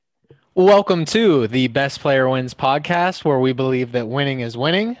Welcome to the Best Player Wins podcast, where we believe that winning is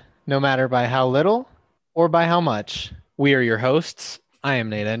winning, no matter by how little or by how much. We are your hosts. I am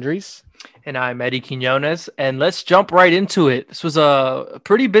Nate Endries. And I'm Eddie Quinones, and let's jump right into it. This was a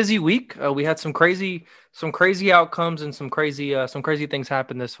pretty busy week. We had some crazy outcomes, and some crazy things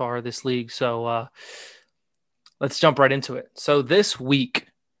happen this far this league. So let's jump right into it. So this week,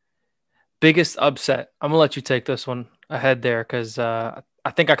 biggest upset. I'm gonna let you take this one ahead there because I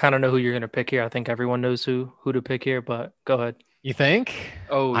think I kind of know who you're gonna pick here. I think everyone knows who to pick here, but go ahead. You think?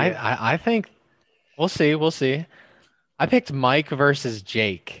 Oh I, yeah. I I think we'll see. We'll see. I picked Mike versus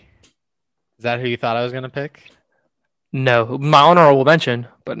Jake. Is that who you thought I was gonna pick? No, my honorable mention,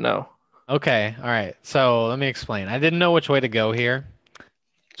 but no. Okay. All right. So let me explain. I didn't know which way to go here,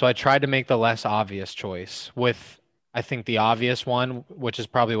 so I tried to make the less obvious choice with, I think, the obvious one, which is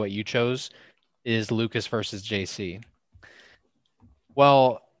probably what you chose, is Lucas versus JC.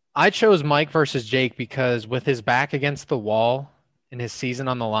 Well, I chose Mike versus Jake because with his back against the wall and his season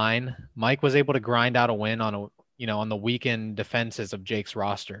on the line, Mike was able to grind out a win on the weakened defenses of Jake's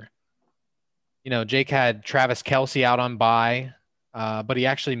roster. Jake had Travis Kelce out on bye, but he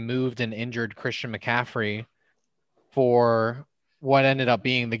actually moved and injured Christian McCaffrey for what ended up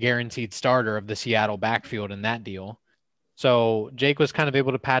being the guaranteed starter of the Seattle backfield in that deal. So Jake was kind of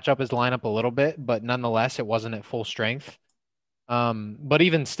able to patch up his lineup a little bit, but nonetheless, it wasn't at full strength. But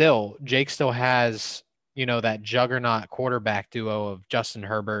even still, Jake still has, that juggernaut quarterback duo of Justin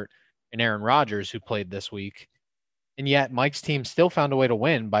Herbert and Aaron Rodgers who played this week. And yet Mike's team still found a way to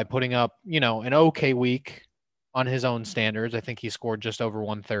win by putting up, an okay week on his own standards. I think he scored just over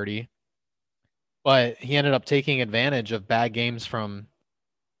 130. But he ended up taking advantage of bad games from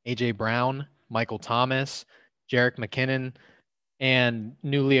AJ Brown, Michael Thomas, Jerick McKinnon, and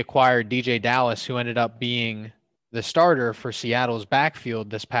newly acquired DJ Dallas, who ended up being the starter for Seattle's backfield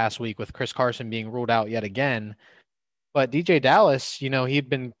this past week with Chris Carson being ruled out yet again. But DJ Dallas, he'd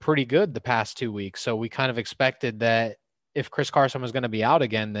been pretty good the past 2 weeks. So we kind of expected that if Chris Carson was going to be out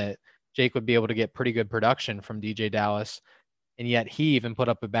again, that Jake would be able to get pretty good production from DJ Dallas. And yet he even put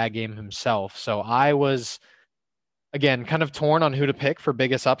up a bad game himself. So I was, again, kind of torn on who to pick for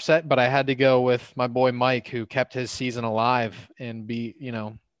biggest upset, but I had to go with my boy Mike, who kept his season alive and be,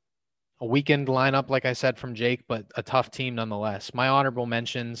 a weakened lineup, like I said, from Jake, but a tough team nonetheless. My honorable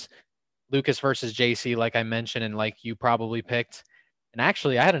mentions: Lucas versus JC, like I mentioned, and like you probably picked. And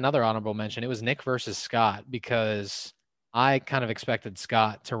actually, I had another honorable mention. It was Nick versus Scott because I kind of expected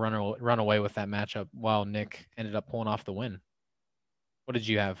Scott to run away with that matchup while Nick ended up pulling off the win. What did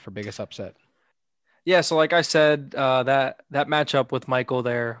you have for biggest upset? Yeah, so like I said, that matchup with Michael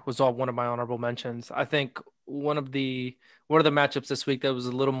there was all one of my honorable mentions. I think one of the matchups this week that was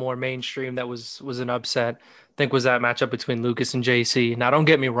a little more mainstream that was an upset, I think was that matchup between Lucas and JC. Now don't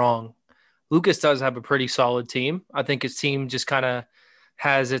get me wrong, Lucas does have a pretty solid team. I think his team just kind of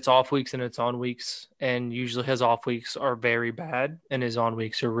has its off weeks and its on weeks, and usually his off weeks are very bad and his on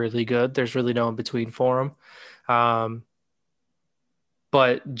weeks are really good. There's really no in between for him. Um,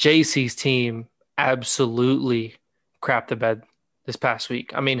 but JC's team absolutely crapped the bed this past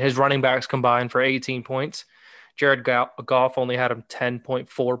week. I mean, his running backs combined for 18 points. Jared Goff only had him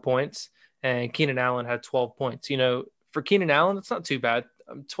 10.4 points, and Keenan Allen had 12 points. For Keenan Allen, that's not too bad.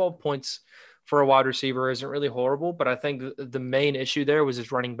 12 points for a wide receiver isn't really horrible, but I think the main issue there was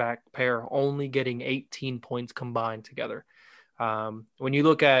his running back pair only getting 18 points combined together. When you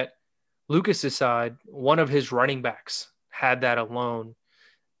look at Lucas's side, one of his running backs had that alone,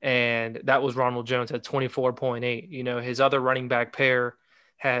 and that was Ronald Jones at 24.8. His other running back pair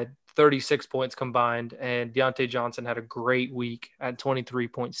had 36 points combined, and Deontay Johnson had a great week at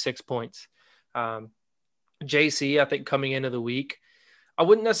 23.6 points. Um, JC, I think coming into the week, I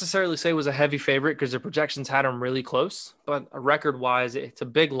wouldn't necessarily say was a heavy favorite because the projections had him really close, but record wise, it's a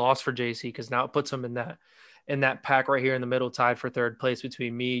big loss for JC because now it puts him in that pack right here in the middle, tied for third place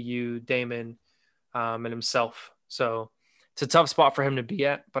between me, you, Damon, and himself. So it's a tough spot for him to be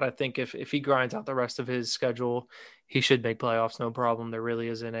at, but I think if he grinds out the rest of his schedule, he should make playoffs, no problem. There really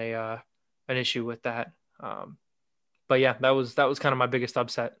isn't an issue with that. But yeah, that was kind of my biggest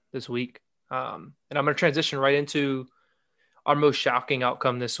upset this week. And I'm going to transition right into our most shocking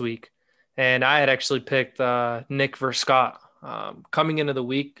outcome this week. And I had actually picked Nick versus Scott. Coming into the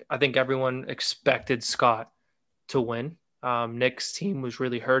week, I think everyone expected Scott to win. Nick's team was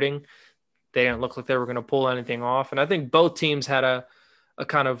really hurting. They didn't look like they were going to pull anything off. And I think both teams had a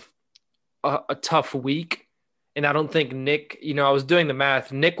kind of a tough week. And I don't think Nick, I was doing the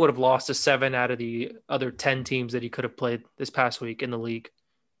math. Nick would have lost to 7 out of the other 10 teams that he could have played this past week in the league.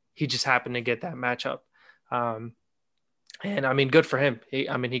 He just happened to get that matchup. Um, And I mean, good for him.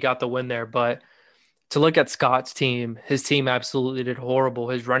 He got the win there. But to look at Scott's team, his team absolutely did horrible.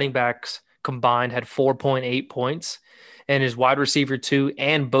 His running backs combined had 4.8 points, and his wide receiver two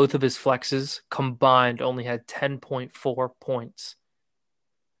and both of his flexes combined only had 10.4 points.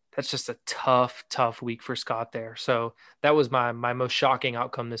 That's just a tough, tough week for Scott there. So that was my most shocking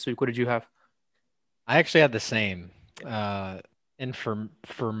outcome this week. What did you have? I actually had the same. And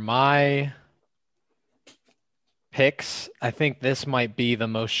for my picks, I think this might be the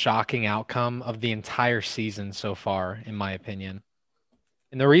most shocking outcome of the entire season so far, in my opinion.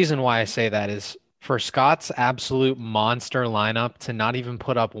 And the reason why I say that is for Scott's absolute monster lineup to not even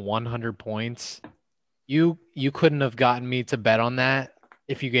put up 100 points, you couldn't have gotten me to bet on that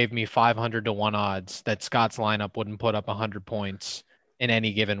if you gave me 500 to 1 odds that Scott's lineup wouldn't put up 100 points in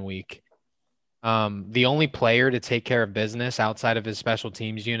any given week. The only player to take care of business outside of his special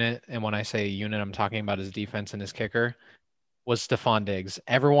teams unit, and when I say unit, I'm talking about his defense and his kicker, was Stephon Diggs.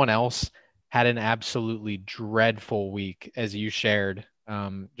 Everyone else had an absolutely dreadful week, as you shared,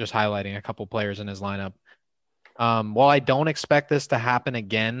 just highlighting a couple players in his lineup. While I don't expect this to happen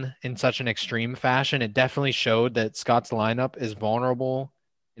again in such an extreme fashion, it definitely showed that Scott's lineup is vulnerable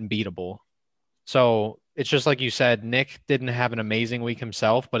and beatable. So it's just like you said, Nick didn't have an amazing week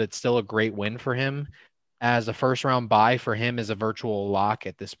himself, but it's still a great win for him. As a first round bye for him is a virtual lock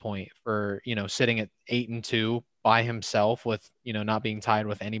at this point for, sitting at 8-2 by himself with, not being tied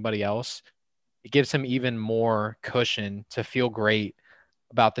with anybody else. It gives him even more cushion to feel great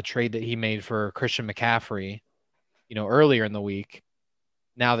about the trade that he made for Christian McCaffrey, earlier in the week.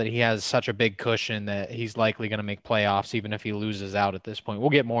 Now that he has such a big cushion that he's likely going to make playoffs, even if he loses out at this point. We'll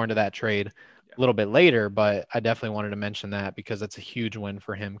get more into that trade a little bit later, but I definitely wanted to mention that because that's a huge win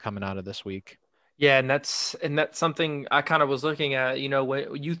for him coming out of this week. Yeah, and that's something I kind of was looking at.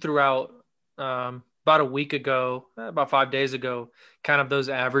 When you threw out about a week ago, about 5 days ago, kind of those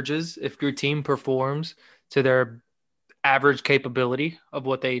averages. If your team performs to their average capability of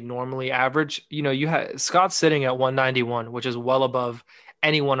what they normally average, you had Scott sitting at 191, which is well above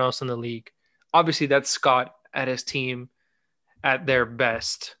anyone else in the league. Obviously, that's Scott at his team at their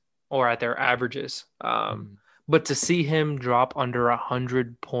best or at their averages. But to see him drop under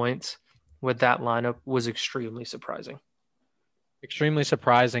 100 points with that lineup was extremely surprising. Extremely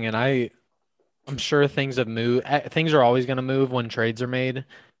surprising, and I'm sure things have moved. Things are always going to move when trades are made,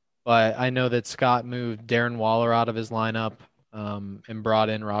 but I know that Scott moved Darren Waller out of his lineup, and brought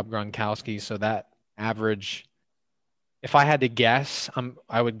in Rob Gronkowski. So that average, if I had to guess,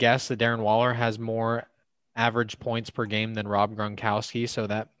 I would guess that Darren Waller has more average points per game than Rob Gronkowski. So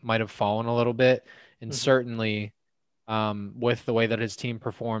that might have fallen a little bit. And certainly, with the way that his team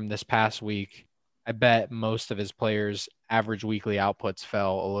performed this past week, I bet most of his players' average weekly outputs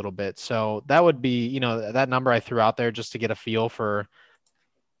fell a little bit. So that would be, that number I threw out there just to get a feel for,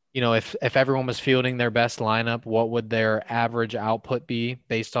 if everyone was fielding their best lineup, what would their average output be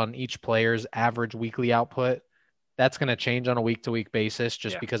based on each player's average weekly output? That's going to change on a week-to-week basis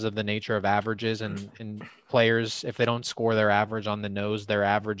just because of the nature of averages and players. If they don't score their average on the nose, their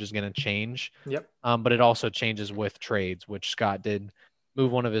average is going to change. Yep. But it also changes with trades, which Scott did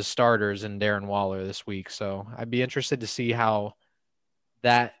move one of his starters in Darren Waller this week. So I'd be interested to see how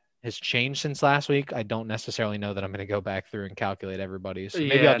that has changed since last week. I don't necessarily know that I'm going to go back through and calculate everybody's. So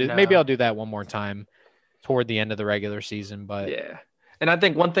maybe I'll do that one more time toward the end of the regular season. But yeah. And I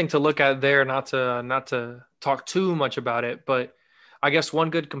think one thing to look at there, not to talk too much about it, but I guess one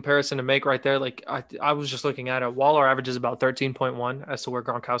good comparison to make right there, like I was just looking at it, Waller averages about 13.1 as to where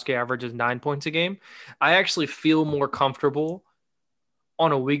Gronkowski averages 9 points a game. I actually feel more comfortable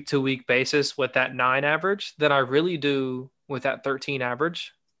on a week-to-week basis with that 9 average than I really do with that 13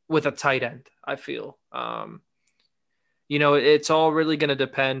 average with a tight end, I feel. It's all really going to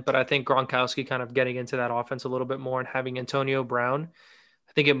depend, but I think Gronkowski kind of getting into that offense a little bit more and having Antonio Brown,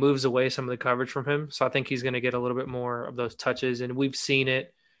 I think it moves away some of the coverage from him. So I think he's going to get a little bit more of those touches. And we've seen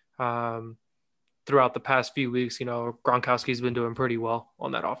it throughout the past few weeks. Gronkowski's been doing pretty well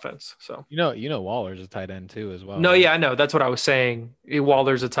on that offense. So, Waller's a tight end too, as well. No, yeah, I know. That's what I was saying.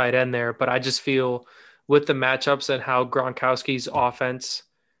 Waller's a tight end there, but I just feel with the matchups and how Gronkowski's offense,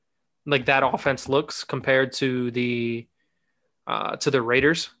 like that offense looks compared to the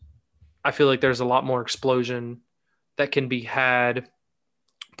Raiders, I feel like there's a lot more explosion that can be had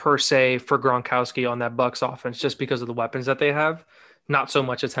per se for Gronkowski on that Bucs offense just because of the weapons that they have. Not so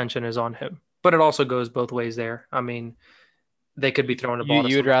much attention is on him, but it also goes both ways there. I mean, they could be throwing the ball.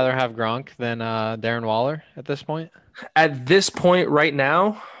 You'd rather have Gronk than Darren Waller at this point? At this point right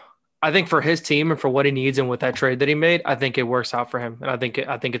now, I think for his team and for what he needs and with that trade that he made, I think it works out for him. And I think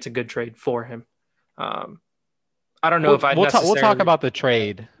it's a good trade for him. I don't know if I We'll talk necessarily. about the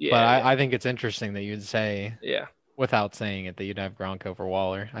trade, but Yeah, I think it's interesting that you'd say, yeah, without saying it, that you'd have Gronk over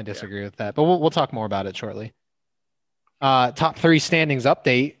Waller. I yeah. disagree with that, but we'll talk more about it shortly. Top three standings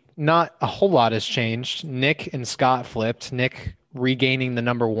update. Not a whole lot has changed. Nick and Scott flipped. Nick regaining the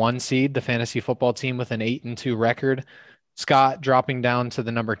number 1 seed, the fantasy football team with an 8-2 record. Scott dropping down to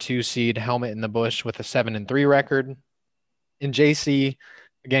the number 2 seed, helmet in the bush with a 7-3 record. And JC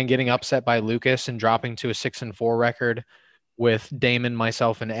again getting upset by Lucas and dropping to a 6-4 record, with Damon,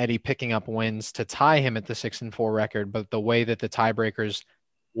 myself, and Eddie picking up wins to tie him at the 6-4 record. But the way that the tiebreakers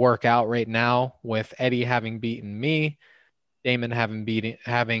work out right now, with Eddie having beaten me, Damon having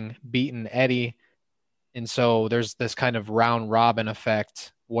beaten Eddie, and so there's this kind of round robin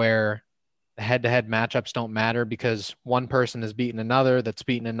effect where the head-to-head matchups don't matter because one person has beaten another, that's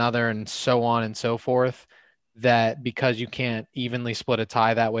beaten another, and so on and so forth. That because you can't evenly split a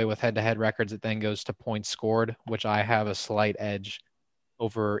tie that way with head-to-head records, it then goes to points scored, which I have a slight edge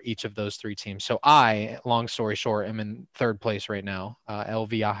over each of those 3 teams. So I, long story short, am in 3rd place right now. El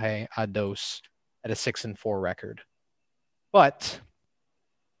Viaje a Dos at a 6-4 record. But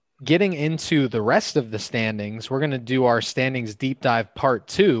getting into the rest of the standings, we're going to do our standings deep dive part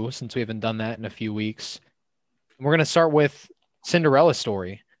 2, since we haven't done that in a few weeks. We're going to start with Cinderella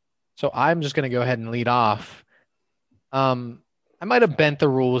story. So I'm just going to go ahead and lead off. I might have bent the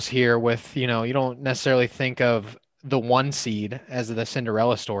rules here with, you don't necessarily think of the 1 seed as the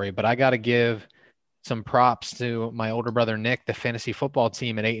Cinderella story, but I got to give some props to my older brother, Nick, the fantasy football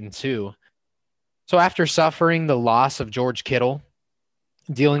team at 8-2. So after suffering the loss of George Kittle,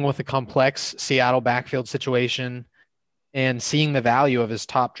 dealing with a complex Seattle backfield situation, and seeing the value of his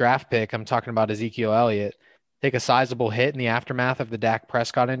top draft pick, I'm talking about Ezekiel Elliott, take a sizable hit in the aftermath of the Dak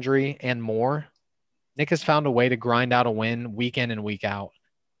Prescott injury and more, Nick has found a way to grind out a win week in and week out.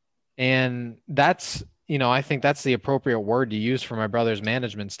 And that's, I think that's the appropriate word to use for my brother's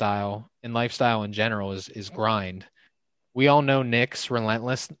management style and lifestyle in general is grind. We all know Nick's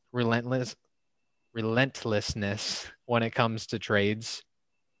relentlessness when it comes to trades,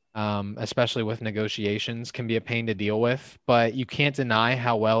 especially with negotiations, can be a pain to deal with, but you can't deny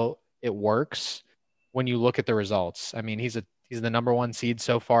how well it works when you look at the results. I mean, he's the number 1 seed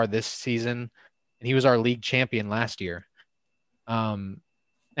so far this season, and he was our league champion last year.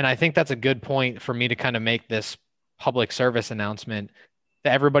 And I think that's a good point for me to kind of make this public service announcement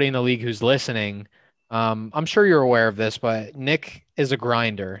to everybody in the league who's listening. I'm sure you're aware of this, but Nick is a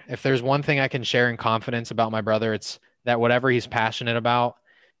grinder. If there's one thing I can share in confidence about my brother, it's that whatever he's passionate about,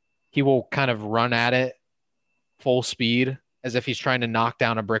 he will kind of run at it full speed as if he's trying to knock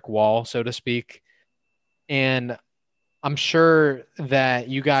down a brick wall, so to speak. And I'm sure that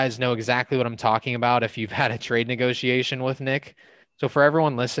you guys know exactly what I'm talking about if you've had a trade negotiation with Nick. So for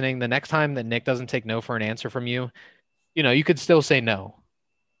everyone listening, the next time that Nick doesn't take no for an answer from you, you could still say no.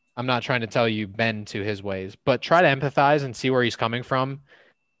 I'm not trying to tell you bend to his ways, but try to empathize and see where he's coming from,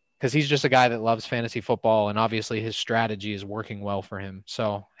 because he's just a guy that loves fantasy football, and obviously his strategy is working well for him.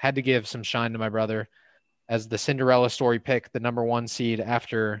 So had to give some shine to my brother as the Cinderella story pick, the number 1 seed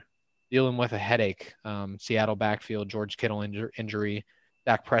after dealing with a headache. Seattle backfield, George Kittle injury,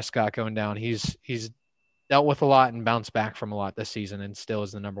 Dak Prescott going down. He's dealt with a lot and bounced back from a lot this season, and still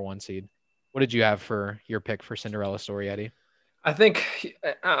is the number 1 seed. What did you have for your pick for Cinderella story, Eddie? I think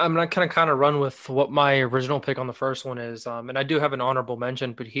I'm not gonna kind of run with what my original pick on the first one is, and I do have an honorable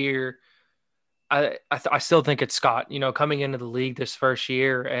mention, but here I still think it's Scott. Coming into the league this first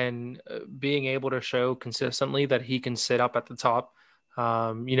year and being able to show consistently that he can sit up at the top,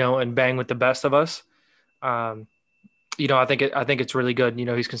 and bang with the best of us. I think it's really good.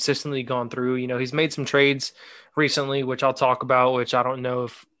 He's consistently gone through. He's made some trades recently, which I'll talk about, which I don't know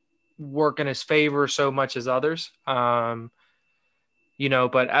if work in his favor so much as others. But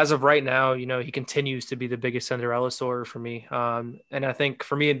as of right now, he continues to be the biggest Cinderella story for me. And I think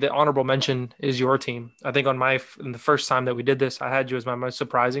for me, the honorable mention is your team. I think in the first time that we did this, I had you as my most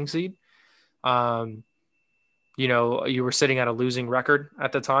surprising seed. You were sitting at a losing record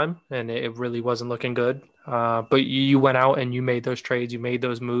at the time, and it really wasn't looking good. But you went out and you made those trades, you made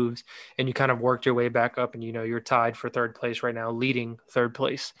those moves, and you kind of worked your way back up. And you're tied for 3rd place right now, leading 3rd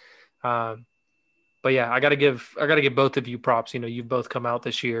place. But yeah, I gotta give both of you props. You've both come out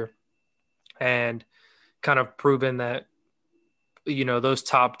this year and kind of proven that those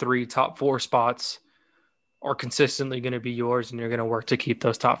top 3, top 4 spots are consistently going to be yours, and you're going to work to keep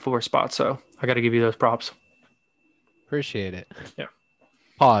those top 4 spots. So I got to give you those props. Appreciate it. Yeah.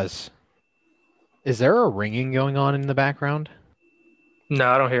 Pause. Is there a ringing going on in the background? No,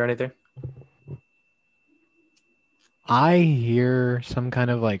 I don't hear anything. I hear some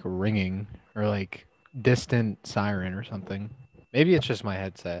kind of like ringing or like distant siren or something. Maybe it's just my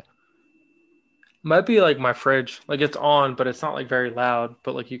headset. Might be like my fridge. Like it's on, but it's not like very loud,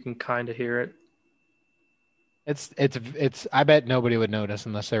 but like you can kind of hear it. It's I bet nobody would notice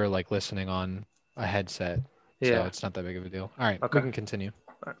unless they were like listening on a headset. So Yeah. it's not that big of a deal. All right, we Okay. can continue.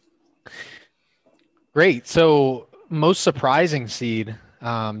 All right. Great. So most surprising seed,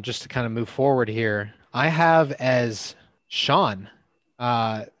 just to kind of move forward here, I have as Sean,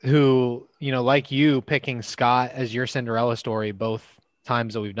 who, like you picking Scott as your Cinderella story both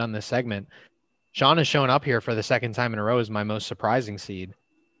times that we've done this segment. Sean has shown up here for the second time in a row as my most surprising seed.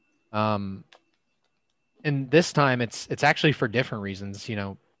 Um, and this time it's actually for different reasons.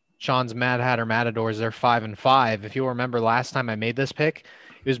 Sean's Mad Hatter Matadors, they're 5-5. If you'll remember last time I made this pick,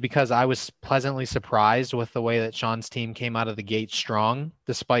 it was because I was pleasantly surprised with the way that Sean's team came out of the gate strong,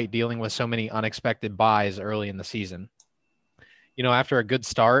 despite dealing with so many unexpected buys early in the season. After a good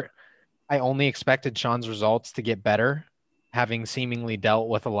start, I only expected Sean's results to get better, having seemingly dealt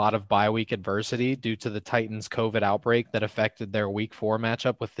with a lot of bye week adversity due to the Titans' COVID outbreak that affected their week 4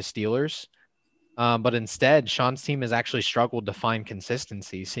 matchup with the Steelers. But instead, Sean's team has actually struggled to find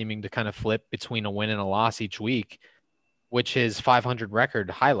consistency, seeming to kind of flip between a win and a loss each week, which his 500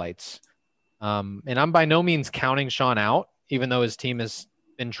 record highlights. And I'm by no means counting Sean out, even though his team has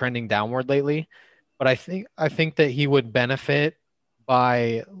been trending downward lately. But I think that he would benefit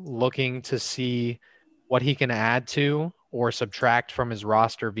by looking to see what he can add to or subtract from his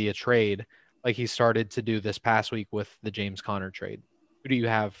roster via trade, like he started to do this past week with the James Conner trade. Who do you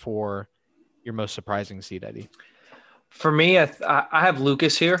have for your most surprising seed, Eddie? For me, I have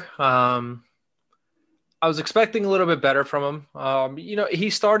Lucas here. I was expecting a little bit better from him. He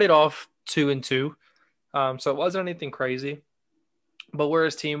started off 2-2, so it wasn't anything crazy. But where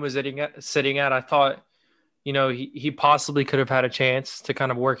his team was sitting at, I thought, he possibly could have had a chance to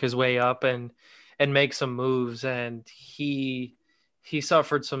kind of work his way up and make some moves. And he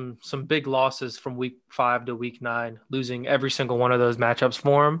suffered some big losses from week 5 to week 9, losing every single one of those matchups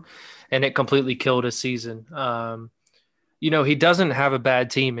for him, and it completely killed his season. He doesn't have a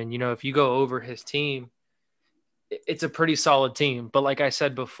bad team, and if you go over his team, it's a pretty solid team. But like I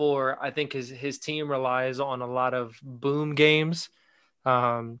said before, I think his team relies on a lot of boom games.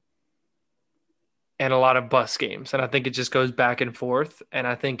 Um, and a lot of bus games. And I think it just goes back and forth. And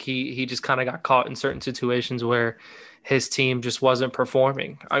I think he just kind of got caught in certain situations where his team just wasn't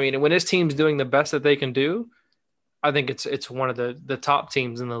performing. I mean, when his team's doing the best that they can do, I think it's one of the top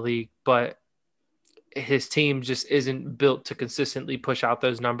teams in the league. But his team just isn't built to consistently push out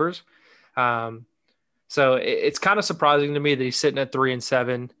those numbers. Um, so it's kind of surprising to me that he's sitting at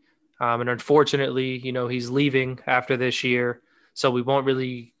 3-7. And unfortunately, he's leaving after this year. So we won't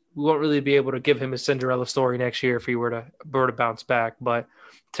really be able to give him a Cinderella story next year if he were to bounce back. But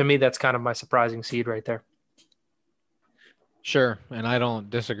to me, that's kind of my surprising seed right there. Sure, and I don't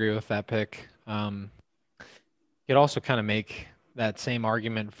disagree with that pick. You'd also kind of make that same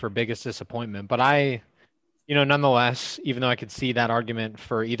argument for biggest disappointment, but nonetheless, even though I could see that argument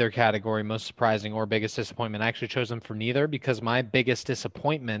for either category, most surprising or biggest disappointment, I actually chose them for neither because my biggest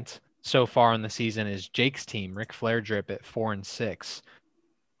disappointment so far in the season is Jake's team, Ric Flair Drip at 4-6.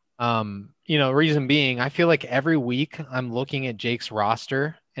 Reason being, I feel like every week I'm looking at Jake's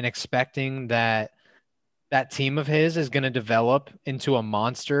roster and expecting that team of his is going to develop into a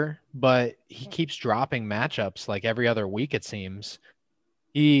monster, but he keeps dropping matchups like every other week, it seems.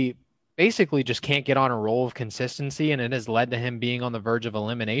 He basically just can't get on a roll of consistency, and it has led to him being on the verge of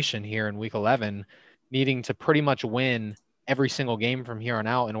elimination here in week 11, needing to pretty much win every single game from here on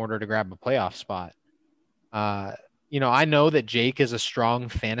out in order to grab a playoff spot. I know that Jake is a strong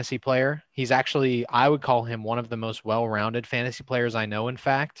fantasy player. He's actually, I would call him one of the most well-rounded fantasy players I know, in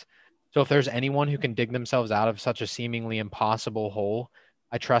fact. So if there's anyone who can dig themselves out of such a seemingly impossible hole,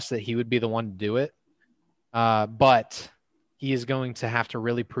 I trust that he would be the one to do it. But he is going to have to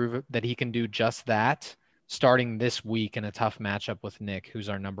really prove that he can do just that starting this week in a tough matchup with Nick, who's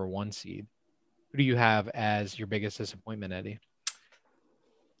our number 1 seed. Who do you have as your biggest disappointment, Eddie?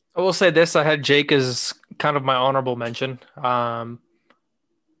 I will say this: I had Jake as kind of my honorable mention. And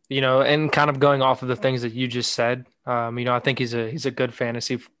kind of going off of the things that you just said. I think he's a good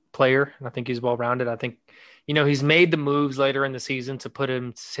fantasy player, and I think he's well rounded. I think, he's made the moves later in the season to put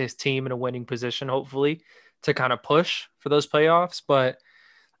his team in a winning position, hopefully, to kind of push for those playoffs. But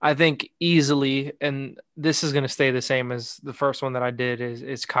I think easily, and this is going to stay the same as the first one that I did,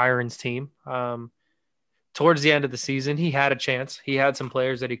 is Kyron's team. Towards the end of the season, he had a chance. He had some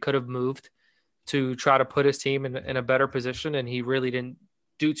players that he could have moved to try to put his team in a better position, and he really didn't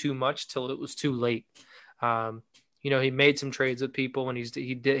do too much till it was too late. He made some trades with people, and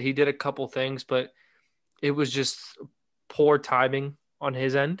he did a couple things, but it was just poor timing on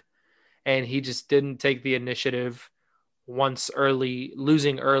his end, and he just didn't take the initiative once early,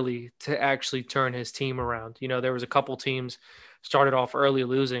 losing early, to actually turn his team around. You know, there was a couple teams started off early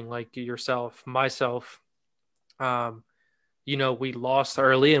losing, like yourself, myself. Um, you know, we lost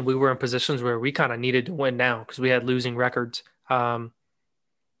early and we were in positions where we kind of needed to win now because we had losing records. And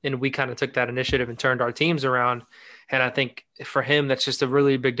we kind of took that initiative and turned our teams around. And I think for him, that's just a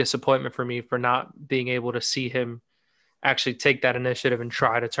really big disappointment for me for not being able to see him actually take that initiative and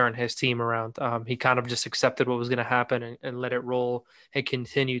try to turn his team around. He kind of just accepted what was going to happen and let it roll and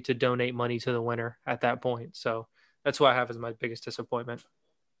continue to donate money to the winner at that point. So that's what I have as my biggest disappointment.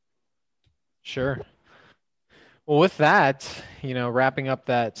 Sure. Well, with that, wrapping up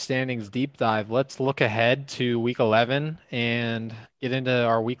that standings deep dive, let's look ahead to week 11 and get into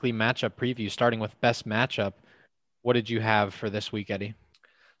our weekly matchup preview, starting with best matchup. What did you have for this week, Eddie?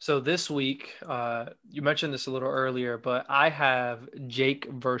 So this week, you mentioned this a little earlier, but I have Jake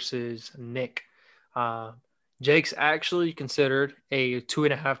versus Nick. Jake's actually considered a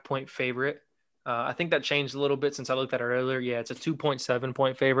 2.5 point favorite. I think that changed a little bit since I looked at it earlier. Yeah, it's a 2.7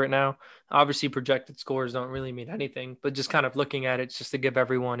 point favorite now. Obviously, projected scores don't really mean anything, but just kind of looking at it just to give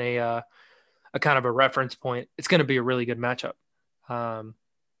everyone a kind of a reference point, it's going to be a really good matchup.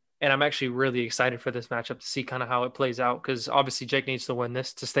 And I'm actually really excited for this matchup to see kind of how it plays out because obviously Jake needs to win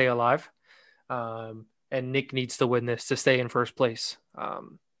this to stay alive. And Nick needs to win this to stay in first place.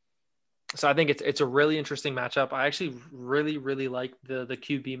 So I think it's a really interesting matchup. I actually really, really like the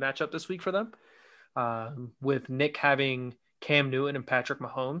QB matchup this week for them, with Nick having Cam Newton and Patrick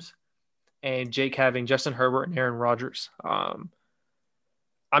Mahomes and Jake having Justin Herbert and Aaron Rodgers. I'm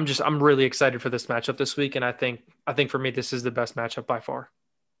really excited for this matchup this week. And I think for me, this is the best matchup by far.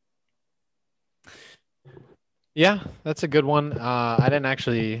 Yeah, that's a good one.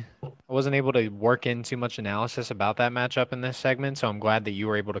 I wasn't able to work in too much analysis about that matchup in this segment, so I'm glad that you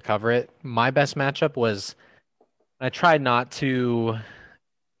were able to cover it. My best matchup was, I tried not to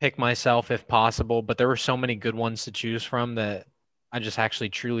pick myself if possible, but there were so many good ones to choose from that I just actually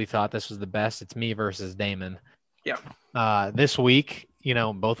truly thought this was the best. It's me versus Damon. Yeah. This week,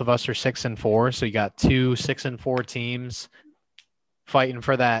 both of us are 6-4, so you got two 6-4 teams fighting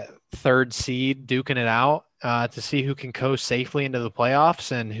for that third seed, duking it out to see who can coast safely into the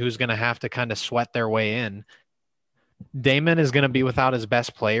playoffs and who's going to have to kind of sweat their way in. Damon is going to be without his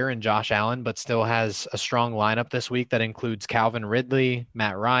best player in Josh Allen, but still has a strong lineup this week that includes Calvin Ridley,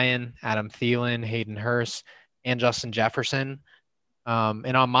 Matt Ryan, Adam Thielen, Hayden Hurst, and Justin Jefferson.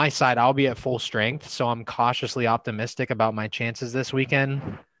 And on my side, I'll be at full strength, so I'm cautiously optimistic about my chances this weekend.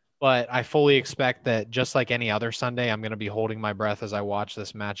 But I fully expect that just like any other Sunday, I'm going to be holding my breath as I watch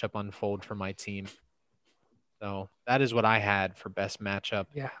this matchup unfold for my team. So that is what I had for best matchup.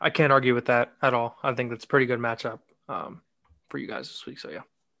 Yeah, I can't argue with that at all. I think that's a pretty good matchup for you guys this week. So, yeah.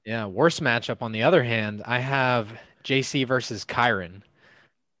 Yeah, worst matchup on the other hand, I have JC versus Kyron.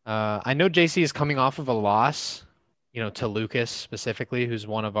 I know JC is coming off of a loss, to Lucas specifically, who's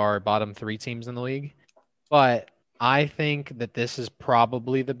one of our bottom 3 teams in the league. But I think that this is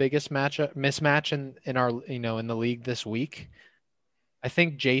probably the biggest mismatch in our, in the league this week. I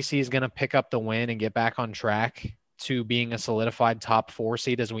think JC is going to pick up the win and get back on track to being a solidified top 4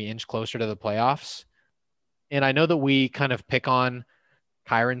 seed as we inch closer to the playoffs. And I know that we kind of pick on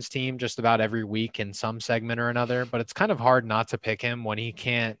Kyron's team just about every week in some segment or another, but it's kind of hard not to pick him when he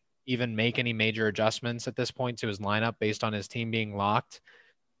can't even make any major adjustments at this point to his lineup based on his team being locked.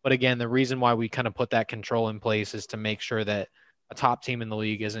 But again, the reason why we kind of put that control in place is to make sure that a top team in the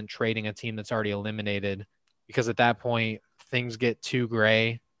league isn't trading a team that's already eliminated, because at that point things get too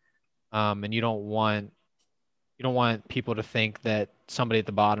gray, and you don't want people to think that somebody at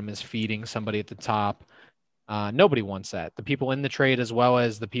the bottom is feeding somebody at the top. Nobody wants that. The people in the trade as well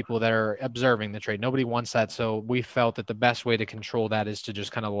as the people that are observing the trade. Nobody wants that. So we felt that the best way to control that is to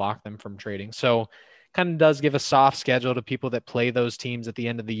just kind of lock them from trading. So kind of does give a soft schedule to people that play those teams at the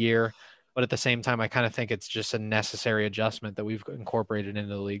end of the year. But at the same time, I kind of think it's just a necessary adjustment that we've incorporated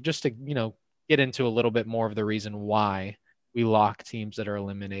into the league just to, get into a little bit more of the reason why we lock teams that are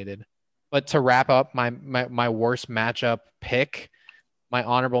eliminated. But to wrap up my worst matchup pick, my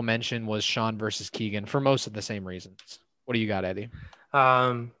honorable mention was Sean versus Keegan for most of the same reasons. What do you got, Eddie?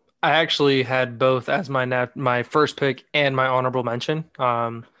 I actually had both as my first pick and my honorable mention.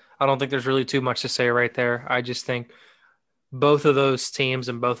 I don't think there's really too much to say right there. I just think both of those teams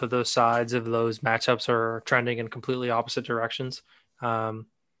and both of those sides of those matchups are trending in completely opposite directions.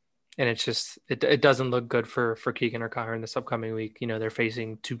 And it's just, it doesn't look good for Keegan or Kyron this upcoming week. They're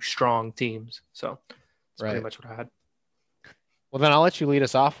facing 2 strong teams. So that's pretty much what I had. Well, then I'll let you lead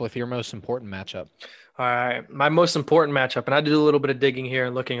us off with your most important matchup. All right, my most important matchup, and I did a little bit of digging here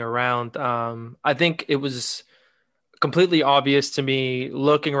and looking around. I think it was completely obvious to me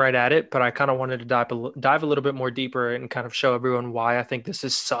looking right at it, but I kind of wanted to dive a little bit more deeper and kind of show everyone why I think this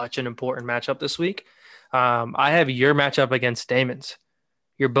is such an important matchup this week. I have your matchup against Damon's.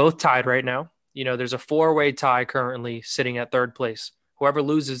 You're both tied right now. There's a four-way tie currently sitting at third place. Whoever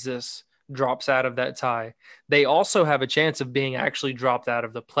loses this drops out of that tie. They also have a chance of being actually dropped out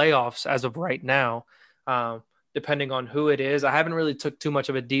of the playoffs as of right now, depending on who it is. I haven't really took too much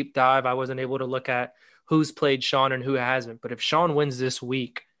of a deep dive. I wasn't able to look at who's played Sean and who hasn't. But if Sean wins this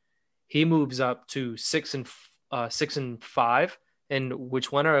week, he moves up to 6-5, and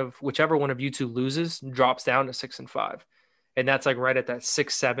whichever one of you two loses drops down to 6-5, and that's like right at that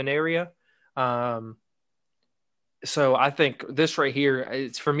 6-7 area. So I think this right here,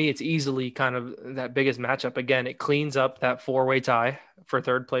 it's for me, it's easily kind of that biggest matchup. Again, it cleans up that four-way tie for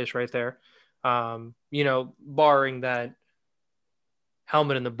third place right there. Barring that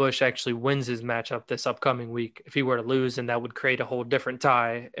Helmet in the Bush actually wins his matchup this upcoming week. If he were to lose, and that would create a whole different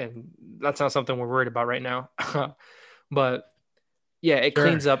tie, and that's not something we're worried about right now. But yeah, it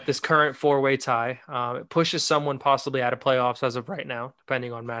cleans up this current four-way tie. It pushes someone possibly out of playoffs as of right now,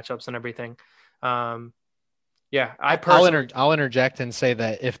 depending on matchups and everything. I'll interject and say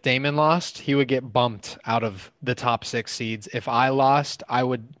that if Damon lost, he would get bumped out of the top 6 seeds. If I lost, I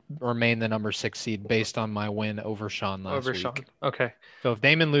would remain the number 6 seed based on my win over Sean last week. Okay. So if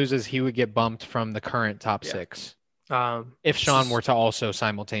Damon loses, he would get bumped from the current top 6. If Sean were to also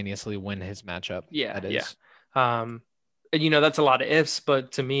simultaneously win his matchup. That is. And that's a lot of ifs,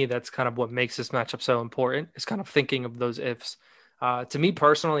 but to me, that's kind of what makes this matchup so important, is kind of thinking of those ifs. To me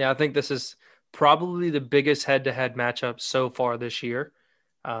personally, I think this is probably the biggest head-to-head matchup so far this year,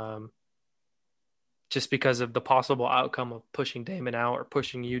 just because of the possible outcome of pushing Damon out or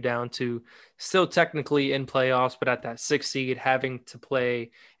pushing you down to still technically in playoffs, but at that 6th seed, having to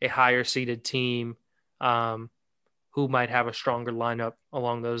play a higher seeded team who might have a stronger lineup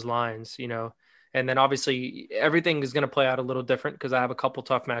along those lines, And then obviously everything is going to play out a little different because I have a couple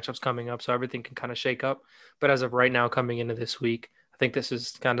tough matchups coming up, so everything can kind of shake up. But as of right now, coming into this week, I think this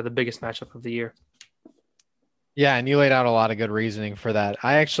is kind of the biggest matchup of the year. Yeah, and you laid out a lot of good reasoning for that.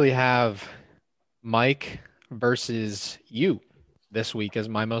 I actually have Mike versus you this week as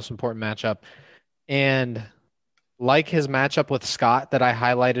my most important matchup. And like his matchup with Scott that I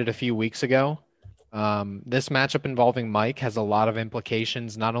highlighted a few weeks ago, this matchup involving Mike has a lot of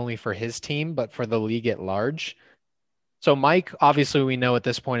implications, not only for his team, but for the league at large. So Mike, obviously we know at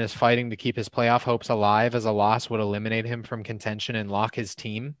this point, is fighting to keep his playoff hopes alive, as a loss would eliminate him from contention and lock his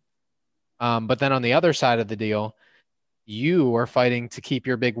team. But then on the other side of the deal, you are fighting to keep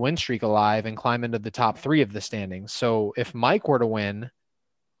your big win streak alive and climb into the top 3 of the standings. So if Mike were to win,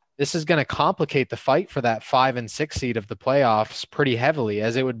 this is going to complicate the fight for that 5 and 6 seed of the playoffs pretty heavily,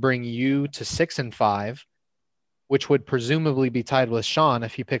 as it would bring you to 6-5, which would presumably be tied with Sean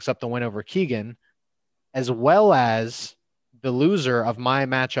if he picks up the win over Keegan, as well as the loser of my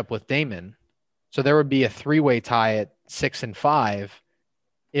matchup with Damon. So there would be a 3-way tie at 6-5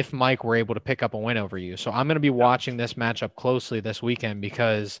 if Mike were able to pick up a win over you. So I'm going to be watching this matchup closely this weekend,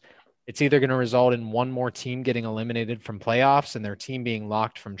 because it's either going to result in one more team getting eliminated from playoffs and their team being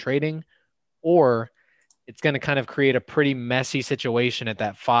locked from trading, or it's going to kind of create a pretty messy situation at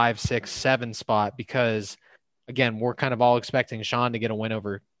that 5, 6, 7 spot, because again, we're kind of all expecting Sean to get a win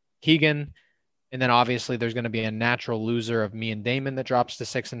over Keegan. And then obviously there's going to be a natural loser of me and Damon that drops to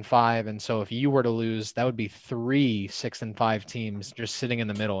 6-5. And so if you were to lose, that would be 3 6-5 teams just sitting in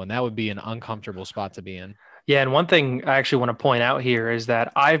the middle. And that would be an uncomfortable spot to be in. Yeah. And one thing I actually want to point out here is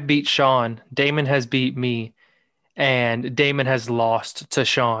that I've beat Sean, Damon has beat me, and Damon has lost to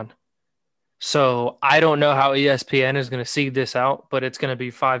Sean. So I don't know how ESPN is going to seed this out, but it's going to be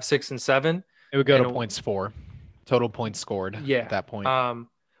 5, 6, and 7. It would go to points for total points scored at that point.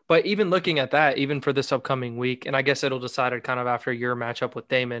 But even looking at that, even for this upcoming week, and I guess it'll decide it kind of after your matchup with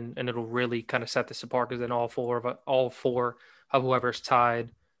Damon, and it'll really kind of set this apart, because then all four of whoever's tied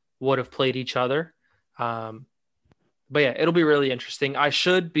would have played each other. But yeah, it'll be really interesting. I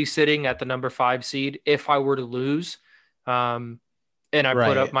should be sitting at the number 5 seed if I were to lose. And I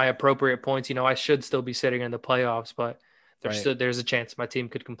put up my appropriate points, I should still be sitting in the playoffs, but there's a chance my team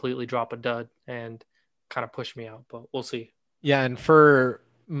could completely drop a dud and kind of push me out, but we'll see. Yeah, and for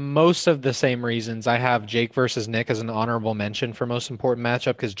most of the same reasons, I have Jake versus Nick as an honorable mention for most important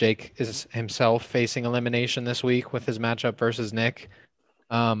matchup, because Jake is himself facing elimination this week with his matchup versus Nick.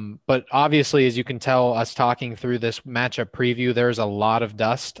 But obviously, as you can tell, us talking through this matchup preview, there's a lot of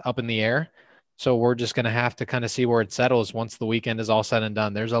dust up in the air. So we're just going to have to kind of see where it settles once the weekend is all said and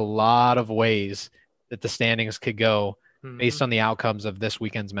done. There's a lot of ways that the standings could go based on the outcomes of this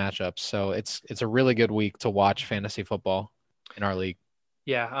weekend's matchups. So it's a really good week to watch fantasy football in our league.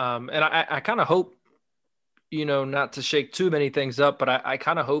 Yeah. And I kind of hope, not to shake too many things up, but I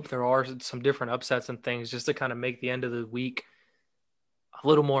kind of hope there are some different upsets and things just to kind of make the end of the week a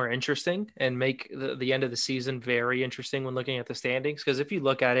little more interesting and make the end of the season very interesting when looking at the standings. Because if you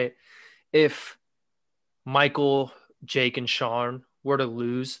look at it, if Michael, Jake, and Sean were to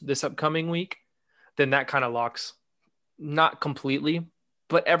lose this upcoming week, then that kind of locks, not completely,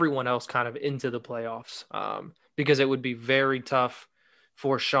 but everyone else kind of into the playoffs. Because it would be very tough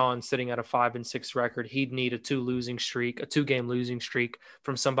for Sean sitting at a 5-6 record. He'd need a 2-game losing streak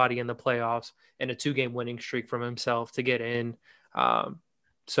from somebody in the playoffs and a 2-game winning streak from himself to get in.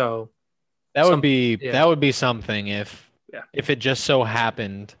 So that would be something if it just so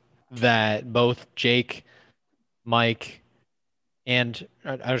happened that both Jake, Mike, and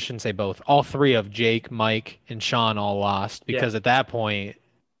I shouldn't say both, all three of Jake, Mike, and Sean all lost, because at that point,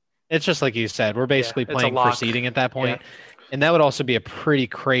 it's just like you said, we're basically playing for seeding at that point. Yeah. And that would also be a pretty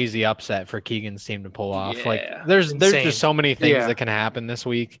crazy upset for Keegan's team to pull off. Yeah, like there's just so many things that can happen this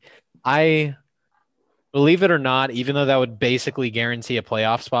week. I believe it or not, even though that would basically guarantee a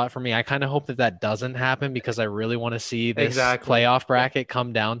playoff spot for me, I kind of hope that doesn't happen, because I really want to see this playoff bracket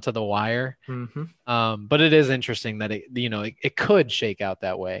come down to the wire. Mm-hmm. But it is interesting that it could shake out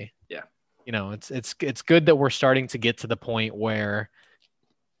that way. Yeah. It's good that we're starting to get to the point where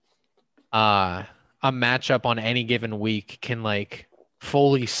a matchup on any given week can like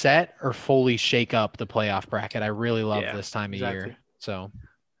fully set or fully shake up the playoff bracket. I really love this time of year. So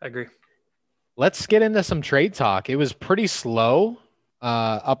I agree. Let's get into some trade talk. It was pretty slow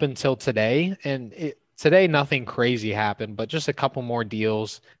up until today. And today, nothing crazy happened, but just a couple more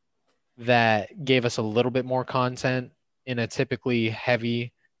deals that gave us a little bit more content in a typically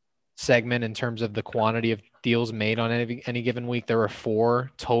heavy segment in terms of the quantity of deals made on any given week. There were 4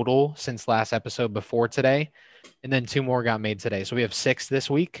 total since last episode before today, and then 2 more got made today. So we have 6 this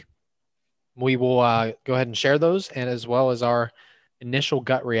week. We will go ahead and share those, and as well as our initial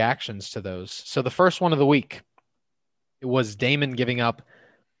gut reactions to those. So the first one of the week, it was Damon giving up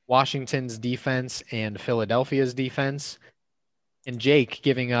Washington's defense and Philadelphia's defense, and Jake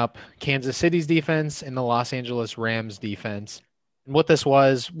giving up Kansas City's defense and the Los Angeles Rams defense. And what this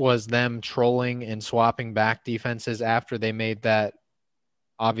was them trolling and swapping back defenses after they made that.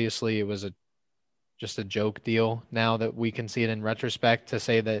 Obviously, it was just a joke deal now that we can see it in retrospect, to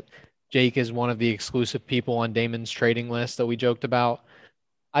say that Jake is one of the exclusive people on Damon's trading list that we joked about.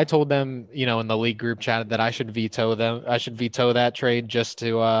 I told them, in the league group chat, that I should veto them. I should veto that trade just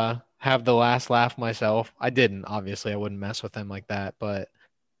to have the last laugh myself. I didn't. Obviously, I wouldn't mess with them like that, but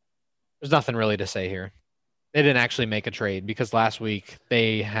there's nothing really to say here. They didn't actually make a trade because last week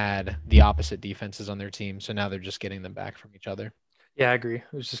they had the opposite defenses on their team, so now they're just getting them back from each other. Yeah, I agree.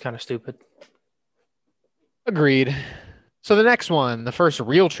 It was just kind of stupid. Agreed. So the next one, the first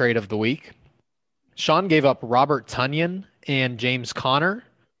real trade of the week, Sean gave up Robert Tonyan and James Conner.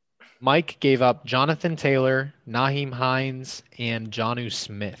 Mike gave up Jonathan Taylor, Nyheim Hines, and Jonnu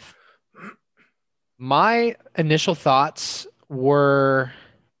Smith. My initial thoughts were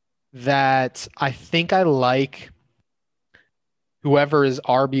that I think I like whoever is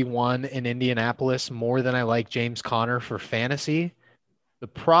RB1 in Indianapolis more than I like James Conner for fantasy. The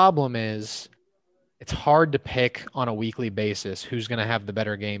problem is it's hard to pick on a weekly basis who's going to have the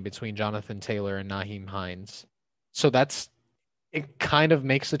better game between Jonathan Taylor and Nyheim Hines. So it kind of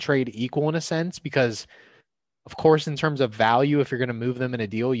makes the trade equal in a sense, because of course, in terms of value, if you're going to move them in a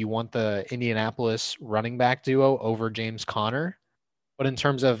deal, you want the Indianapolis running back duo over James Conner. But in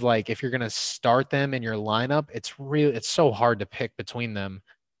terms of like, if you're going to start them in your lineup, it's so hard to pick between them.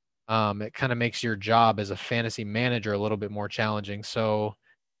 It kind of makes your job as a fantasy manager a little bit more challenging. So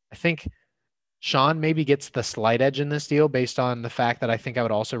I think Sean maybe gets the slight edge in this deal based on the fact that I think I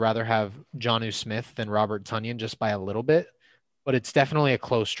would also rather have Jonnu Smith than Robert Tonyan just by a little bit. But it's definitely a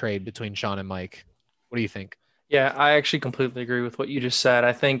close trade between Sean and Mike. What do you think? Yeah, I actually completely agree with what you just said.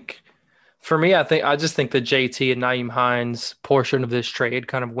 I think for me, I just think the JT and Nyheim Hines portion of this trade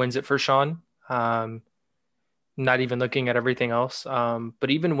kind of wins it for Sean. Not even looking at everything else. But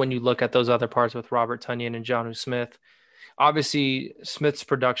even when you look at those other parts with Robert Tonyan and Jonnu Smith, obviously Smith's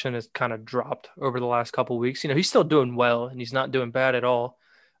production has kind of dropped over the last couple of weeks. He's still doing well and he's not doing bad at all.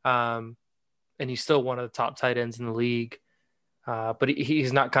 And he's still one of the top tight ends in the league. But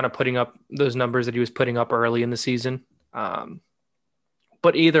he's not kind of putting up those numbers that he was putting up early in the season.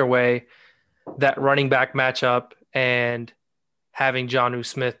 But either way, that running back matchup and having Jonnu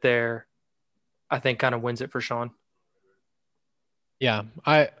Smith there I think kind of wins it for Sean. Yeah,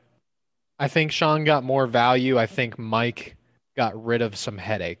 I think Sean got more value. I think Mike got rid of some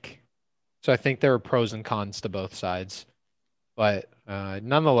headache. So I think there are pros and cons to both sides. But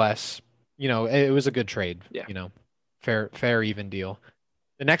nonetheless, it was a good trade, Yeah. fair, even deal.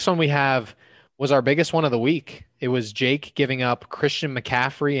 The next one we have was our biggest one of the week. It was Jake giving up Christian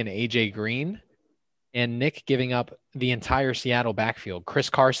McCaffrey and AJ Green, and Nick giving up the entire Seattle backfield, Chris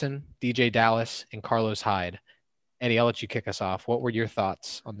Carson, DJ Dallas, and Carlos Hyde. Eddie, I'll let you kick us off. What were your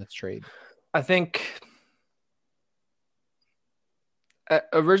thoughts on this trade? I think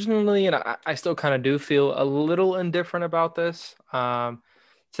originally, and I still kind of do feel a little indifferent about this,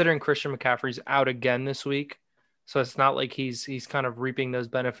 considering Christian McCaffrey's out again this week. So it's not like he's kind of reaping those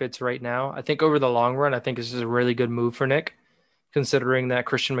benefits right now. I think over the long run, I think this is a really good move for Nick, considering that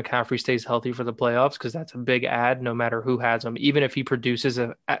Christian McCaffrey stays healthy for the playoffs, because that's a big add no matter who has him. Even if he produces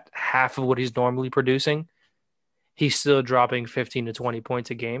at half of what he's normally producing, he's still dropping 15 to 20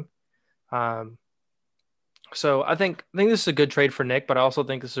 points a game. So I think this is a good trade for Nick, but I also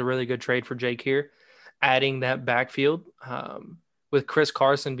think this is a really good trade for Jake here, adding that backfield with Chris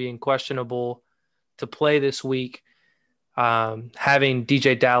Carson being questionable to play this week. Having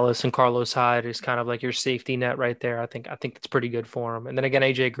DJ Dallas and Carlos Hyde is kind of like your safety net right there. I think that's pretty good for him. And then again,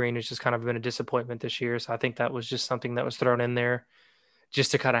 AJ Green has just kind of been a disappointment this year, so I think that was just something that was thrown in there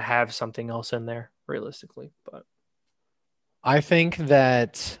just to kind of have something else in there realistically. But I think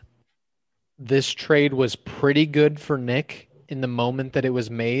that this trade was pretty good for Nick in the moment that it was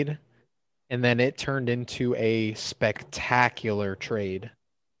made, and then it turned into a spectacular trade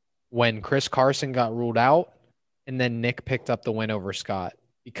when Chris Carson got ruled out, and then Nick picked up the win over Scott,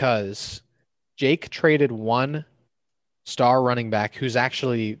 because Jake traded one star running back who's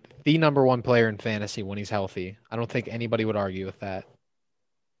actually the number one player in fantasy when he's healthy. I don't think anybody would argue with that.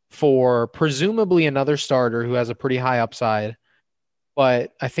 For presumably another starter who has a pretty high upside.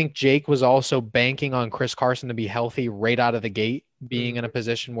 But I think Jake was also banking on Chris Carson to be healthy right out of the gate, being in a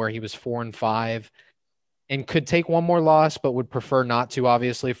position where he was 4-5 and could take one more loss, but would prefer not to,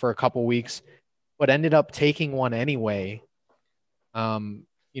 obviously, for a couple weeks, but ended up taking one anyway. And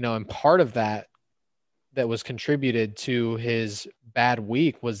part of that was contributed to his bad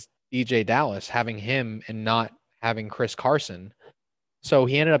week was DJ Dallas, having him and not having Chris Carson. So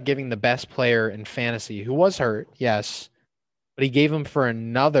he ended up giving the best player in fantasy, who was hurt, yes, but he gave him for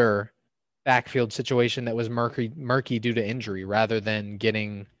another backfield situation that was murky due to injury rather than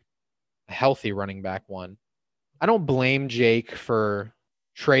getting a healthy running back one. I don't blame Jake for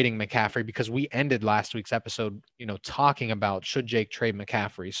trading McCaffrey, because we ended last week's episode, talking about should Jake trade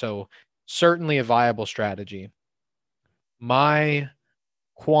McCaffrey. So certainly a viable strategy. My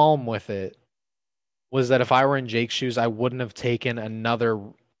qualm with it was that if I were in Jake's shoes, I wouldn't have taken another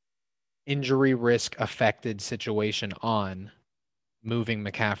injury risk affected situation on moving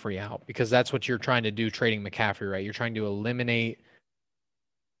McCaffrey out, because that's what you're trying to do trading McCaffrey, right? You're trying to eliminate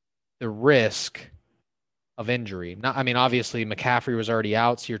the risk of injury. Obviously McCaffrey was already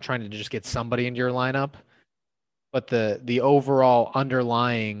out, so you're trying to just get somebody into your lineup. But the overall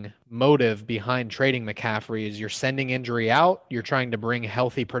underlying motive behind trading McCaffrey is you're sending injury out, you're trying to bring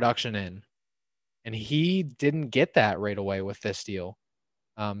healthy production in. And he didn't get that right away with this deal.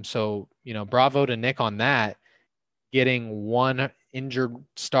 So bravo to Nick on that, getting one injured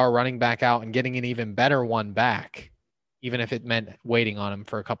star running back out and getting an even better one back, even if it meant waiting on him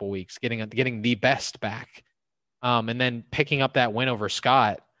for a couple weeks, getting the best back. And then picking up that win over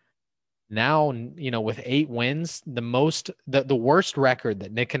Scott. Now, with 8 wins, the worst record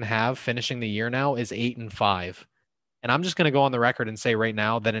that Nick can have finishing the year now is 8-5. And I'm just going to go on the record and say right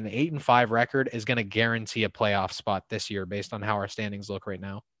now that an 8-5 record is going to guarantee a playoff spot this year based on how our standings look right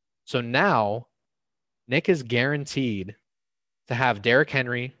now. So now Nick is guaranteed to have Derrick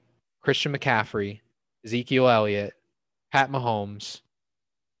Henry, Christian McCaffrey, Ezekiel Elliott, Pat Mahomes,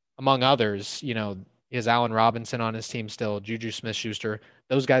 among others. He has Allen Robinson on his team still, Juju Smith-Schuster.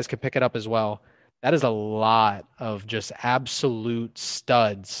 Those guys could pick it up as well. That is a lot of just absolute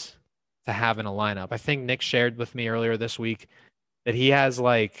studs to have in a lineup. I think Nick shared with me earlier this week that he has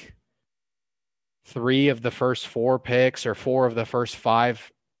like 3 of the first 4 picks or 4 of the first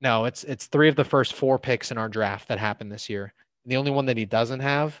 5. No, it's 3 of the first 4 picks in our draft that happened this year. The only one that he doesn't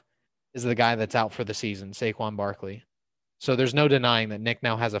have is the guy that's out for the season, Saquon Barkley. So there's no denying that Nick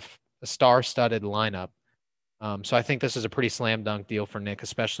now has a star-studded lineup. So I think this is a pretty slam dunk deal for Nick,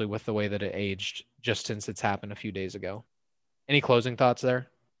 especially with the way that it aged just since it's happened a few days ago. Any closing thoughts there?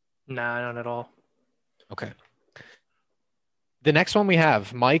 Nah, not at all. Okay. The next one we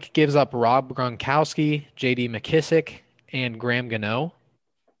have, Mike gives up Rob Gronkowski, J.D. McKissick, and Graham Gano.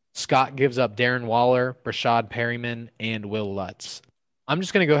 Scott gives up Darren Waller, Brashad Perryman, and Will Lutz. I'm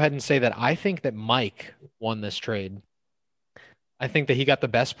just going to go ahead and say that I think that Mike won this trade. I think that he got the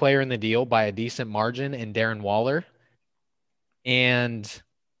best player in the deal by a decent margin in Darren Waller. And,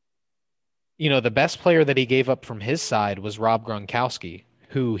 the best player that he gave up from his side was Rob Gronkowski,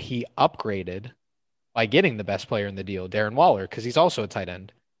 who he upgraded by getting the best player in the deal, Darren Waller, because he's also a tight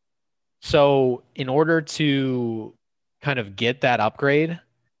end. So, in order to kind of get that upgrade,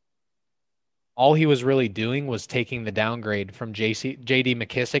 all he was really doing was taking the downgrade from JD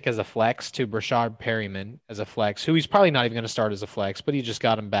McKissic as a flex to Brashard Perryman as a flex, who he's probably not even going to start as a flex, but he just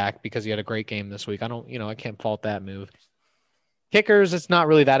got him back because he had a great game this week. I can't fault that move. Kickers, it's not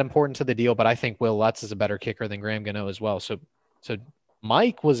really that important to the deal, but I think Will Lutz is a better kicker than Graham Gano as well. So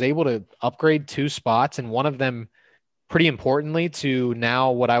Mike was able to upgrade 2 spots, and one of them pretty importantly to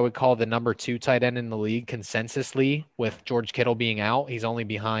now what I would call the number 2 tight end in the league consensusly, with George Kittle being out. He's only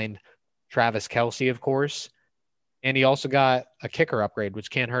behind Travis Kelce, of course. And he also got a kicker upgrade,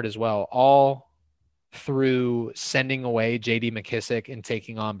 which can't hurt as well, all through sending away JD McKissic and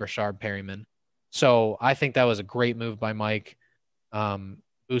taking on Brashard Perryman. So I think that was a great move by Mike.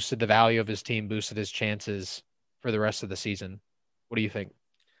 Boosted the value of his team, boosted his chances for the rest of the season. What do you think?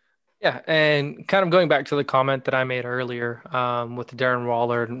 Yeah, and kind of going back to the comment that I made earlier with the Darren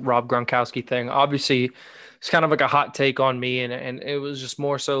Waller and Rob Gronkowski thing, obviously it's kind of like a hot take on me, and it was just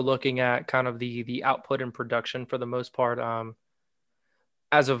more so looking at kind of the output and production for the most part.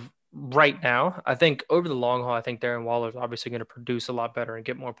 As of right now, I think over the long haul, I think Darren Waller is obviously going to produce a lot better and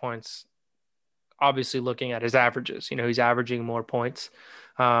get more points. Obviously, looking at his averages, he's averaging more points.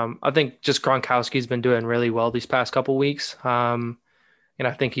 I think just Gronkowski's been doing really well these past couple weeks. And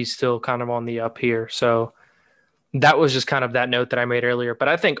I think he's still kind of on the up here. So that was just kind of that note that I made earlier. But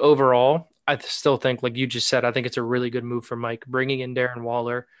I think overall, I still think, like you just said, I think it's a really good move for Mike, bringing in Darren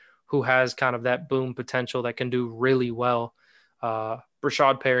Waller, who has kind of that boom potential that can do really well.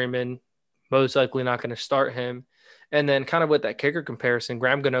 Brashad Perryman, most likely not going to start him. And then kind of with that kicker comparison,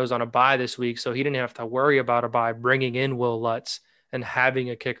 Graham Gano's on a bye this week, so he didn't have to worry about a bye, bringing in Will Lutz and having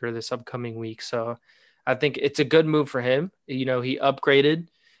a kicker this upcoming week. So I think it's a good move for him. He upgraded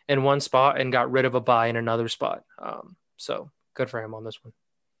in one spot and got rid of a bye in another spot. So good for him on this one.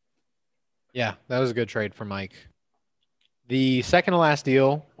 Yeah, that was a good trade for Mike. The second to last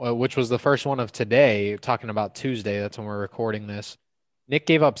deal, which was the first one of today, talking about Tuesday, that's when we're recording this. Nick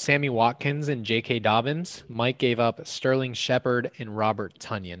gave up Sammy Watkins and J.K. Dobbins. Mike gave up Sterling Shepard and Robert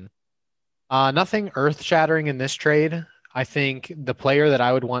Tonyan. Nothing earth-shattering in this trade. I think the player that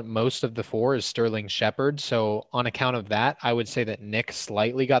I would want most of the 4 is Sterling Shepard. So on account of that, I would say that Nick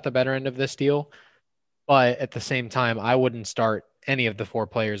slightly got the better end of this deal. But at the same time, I wouldn't start any of the 4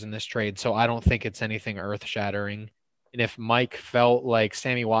 players in this trade. So I don't think it's anything earth-shattering. And if Mike felt like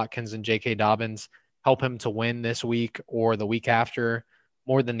Sammy Watkins and J.K. Dobbins help him to win this week or the week after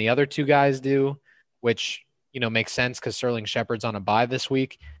more than the other 2 guys do, which, makes sense because Sterling Shepard's on a bye this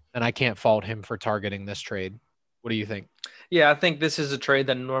week, then I can't fault him for targeting this trade. What do you think? Yeah, I think this is a trade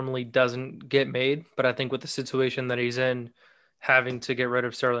that normally doesn't get made, but I think with the situation that he's in, having to get rid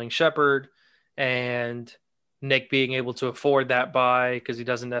of Sterling Shepard and Nick being able to afford that buy because he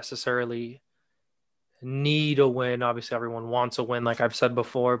doesn't necessarily need a win. Obviously, everyone wants a win, like I've said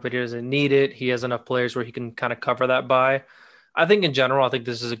before, but he doesn't need it. He has enough players where he can kind of cover that buy. I think in general, I think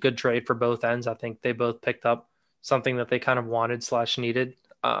this is a good trade for both ends. I think they both picked up something that they kind of wanted / needed.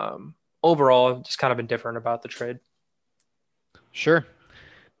 Overall, just kind of indifferent about the trade. Sure.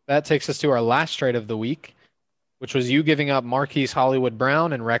 That takes us to our last trade of the week, which was you giving up Marquise Hollywood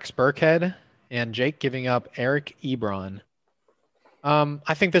Brown and Rex Burkhead, and Jake giving up Eric Ebron.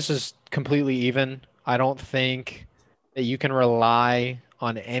 I think this is completely even. I don't think that you can rely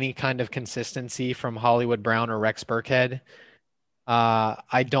on any kind of consistency from Hollywood Brown or Rex Burkhead.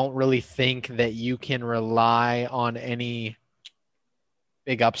 I don't really think that you can rely on any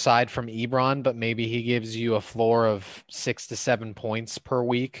big upside from Ebron, but maybe he gives you a floor of 6 to 7 points per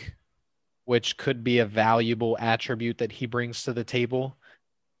week, which could be a valuable attribute that he brings to the table.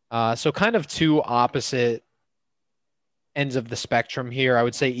 So kind of 2 opposite ends of the spectrum here. I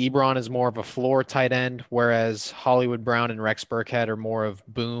would say Ebron is more of a floor tight end, whereas Hollywood Brown and Rex Burkhead are more of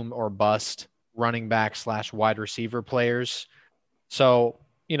boom or bust running back / wide receiver players. So,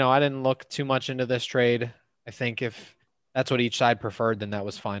 I didn't look too much into this trade. I think if that's what each side preferred, then that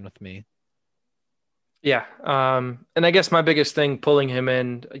was fine with me. Yeah. And I guess my biggest thing pulling him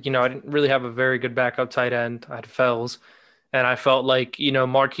in, I didn't really have a very good backup tight end. I had Fells. And I felt like,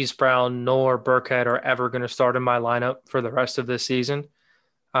 Marquise Brown nor Burkhead are ever going to start in my lineup for the rest of this season.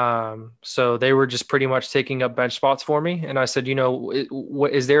 So they were just pretty much taking up bench spots for me. And I said,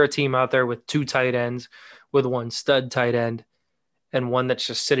 is there a team out there with 2 tight ends, with 1 stud tight end, and one that's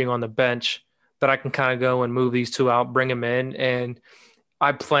just sitting on the bench that I can kind of go and move these 2 out, bring them in, and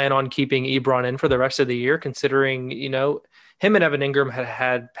I plan on keeping Ebron in for the rest of the year, considering, him and Evan Ingram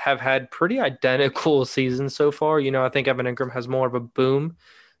have had pretty identical seasons so far. I think Evan Ingram has more of a boom,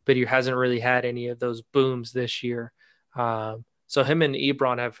 but he hasn't really had any of those booms this year. So him and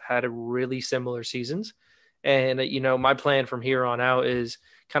Ebron have had really similar seasons. And, my plan from here on out is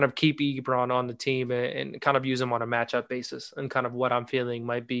kind of keep Ebron on the team and kind of use him on a matchup basis and kind of what I'm feeling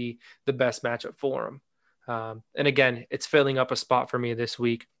might be the best matchup for him. And again, it's filling up a spot for me this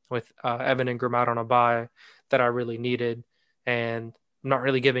week with Evan Ingram out on a bye that I really needed. And I'm not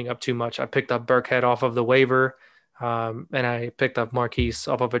really giving up too much. I picked up Burkhead off of the waiver, and I picked up Marquise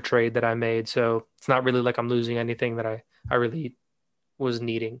off of a trade that I made. So it's not really like I'm losing anything that I really was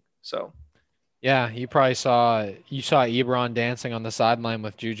needing. So Yeah, you probably saw Ebron dancing on the sideline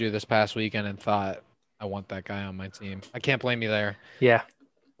with Juju this past weekend and thought, I want that guy on my team. I can't blame you there. yeah.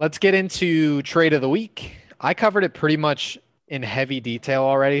 Let's get into trade of the week. I covered it pretty much in heavy detail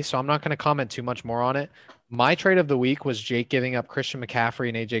already, so I'm not going to comment too much more on it. My trade of the week was Jake giving up Christian McCaffrey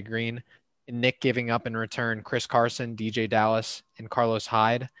and AJ Green, and Nick giving up in return Chris Carson, DJ Dallas, and Carlos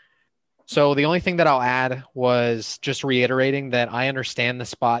Hyde. So the only thing that I'll add was just reiterating that I understand the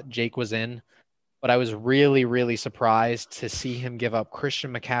spot Jake was in, but I was really, really surprised to see him give up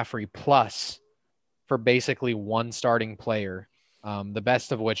Christian McCaffrey plus for basically 1 starting player, the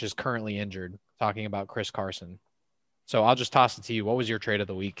best of which is currently injured, talking about Chris Carson. So I'll just toss it to you. What was your trade of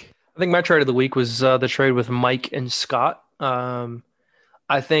the week? I think my trade of the week was the trade with Mike and Scott.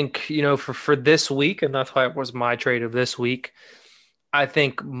 I think, for this week, and that's why it was my trade of this week, I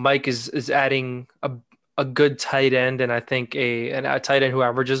think Mike is adding a good tight end, and I think a tight end who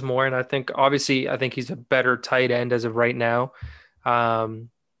averages more. And I think he's a better tight end as of right now.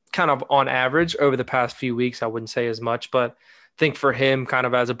 Kind of on average over the past few weeks, I wouldn't say as much, but I think for him, kind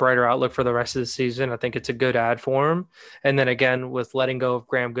of as a brighter outlook for the rest of the season, I think it's a good ad for him. And then again, with letting go of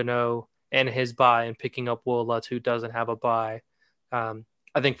Graham Gano and his bye and picking up Will Lutz, who doesn't have a bye,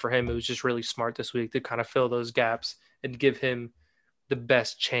 I think for him, it was just really smart this week to kind of fill those gaps and give him the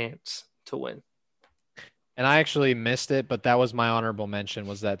best chance to win. And I actually missed it, but that was my honorable mention,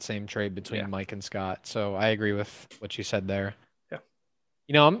 was that same trade between Mike and Scott. So I agree with what you said there.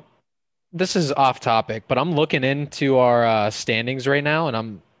 Yeah. This is off topic, but I'm looking into our standings right now,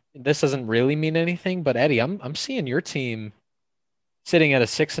 and this doesn't really mean anything, but Eddie, I'm seeing your team sitting at a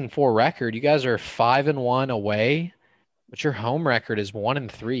 6-4 record. You guys are 5-1 away, but your home record is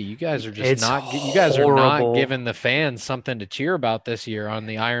 1-3. You guys are just you guys are not giving the fans something to cheer about this year on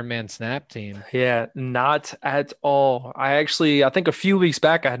the Iron Man Snap team. Yeah, not at all. I think a few weeks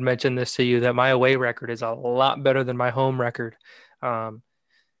back I had mentioned this to you, that my away record is a lot better than my home record.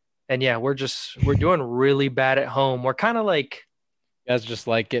 And yeah, we're doing really bad at home. We're kind of like, you guys just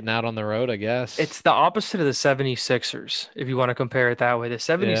like getting out on the road, I guess. It's the opposite of the 76ers, if you want to compare it that way. The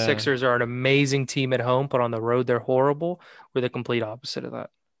 76ers are an amazing team at home, but on the road, they're horrible. We're the complete opposite of that.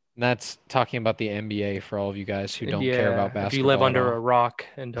 And that's talking about the NBA for all of you guys who don't care about basketball. If you live under a rock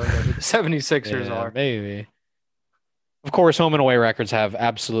and don't know who the 76ers are. Maybe. Of course, home and away records have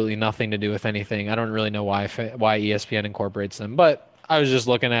absolutely nothing to do with anything. I don't really know why ESPN incorporates them, but I was just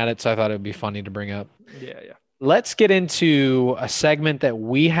looking at it, so I thought it would be funny to bring up. Yeah. Let's get into a segment that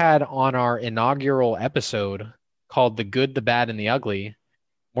we had on our inaugural episode called The Good, the Bad, and the Ugly.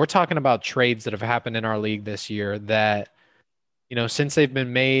 We're talking about trades that have happened in our league this year that, since they've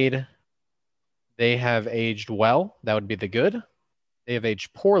been made, they have aged well. That would be the good. They have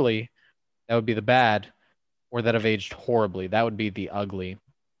aged poorly. That would be the bad. Or that have aged horribly. That would be the ugly.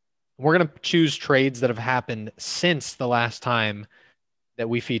 We're going to choose trades that have happened since the last time that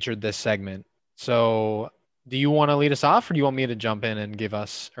we featured this segment. So do you want to lead us off, or do you want me to jump in and give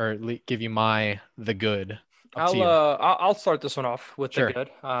you the good? I'll start this one off with Sure. The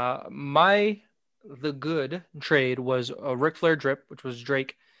good. The good trade was a Ric Flair drip, which was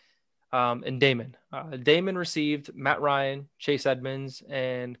Drake and Damon. Damon received Matt Ryan, Chase Edmonds,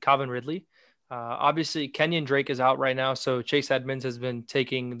 and Calvin Ridley. Obviously, Kenyon Drake is out right now, so Chase Edmonds has been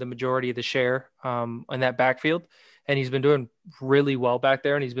taking the majority of the share in that backfield, and he's been doing really well back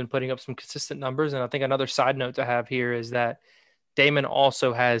there, and he's been putting up some consistent numbers. And I think another side note to have here is that Damon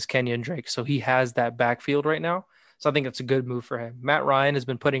also has Kenyon Drake, so he has that backfield right now. So I think it's a good move for him. Matt Ryan has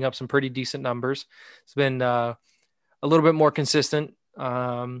been putting up some pretty decent numbers. It's been a little bit more consistent.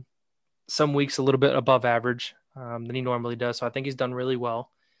 Some weeks a little bit above average than he normally does, so I think he's done really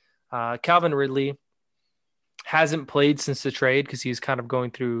well. Calvin Ridley hasn't played since the trade because he's kind of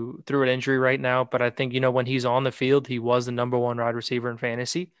going through an injury right now. But I think, when he's on the field, he was the number one wide receiver in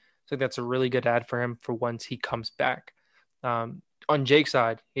fantasy. So that's a really good ad for him for once he comes back. On Jake's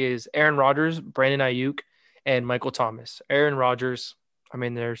side is Aaron Rodgers, Brandon Ayuk, and Michael Thomas. Aaron Rodgers, I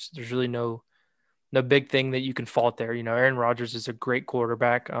mean, there's really no big thing that you can fault there. Aaron Rodgers is a great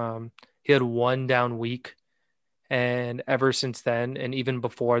quarterback. He had one down week, and ever since then, and even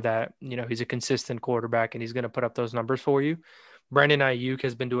before that, he's a consistent quarterback and he's going to put up those numbers for you. Brandon Ayuk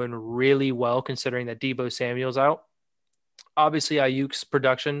has been doing really well considering that Deebo Samuel's out. Obviously, Ayuk's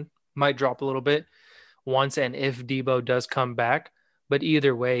production might drop a little bit once and if Deebo does come back. But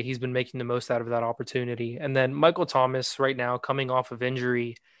either way, he's been making the most out of that opportunity. And then Michael Thomas, right now, coming off of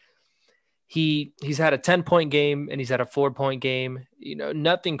injury, he's had a 10-point game and he's had a 4-point game.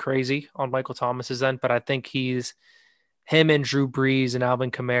 Nothing crazy on Michael Thomas's end, but I think he's him and Drew Brees and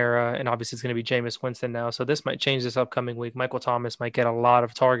Alvin Kamara, and obviously it's going to be Jameis Winston now. So this might change this upcoming week. Michael Thomas might get a lot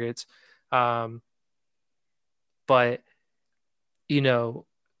of targets. But,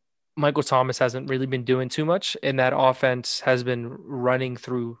 Michael Thomas hasn't really been doing too much, and that offense has been running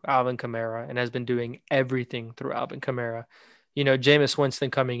through Alvin Kamara and has been doing everything through Alvin Kamara. Jameis Winston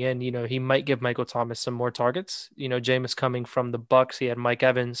coming in, he might give Michael Thomas some more targets. Jameis coming from the Bucks, he had Mike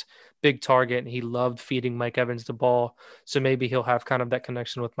Evans, big target, and he loved feeding Mike Evans the ball. So maybe he'll have kind of that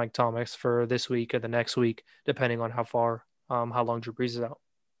connection with Mike Thomas for this week or the next week, depending on how long Drew Brees is out.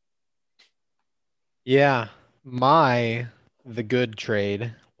 Yeah, the good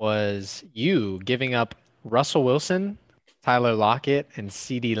trade was you giving up Russell Wilson, Tyler Lockett, and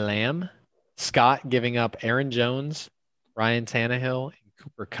CeeDee Lamb. Scott giving up Aaron Jones, Ryan Tannehill, and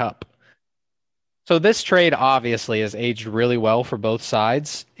Cooper Kupp. So this trade obviously has aged really well for both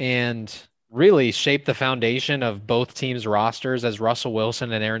sides and really shaped the foundation of both teams' rosters as Russell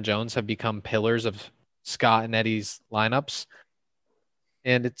Wilson and Aaron Jones have become pillars of Scott and Eddie's lineups.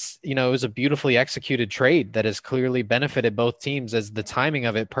 And it was a beautifully executed trade that has clearly benefited both teams as the timing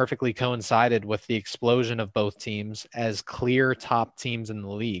of it perfectly coincided with the explosion of both teams as clear top teams in the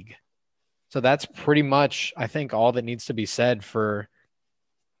league. So that's pretty much, I think, all that needs to be said for,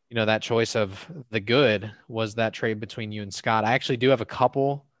 that choice of the good was that trade between you and Scott. I actually do have a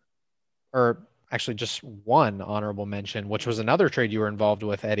couple, or actually just one honorable mention, which was another trade you were involved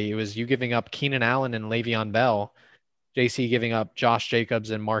with, Eddie. It was you giving up Keenan Allen and Le'Veon Bell, JC giving up Josh Jacobs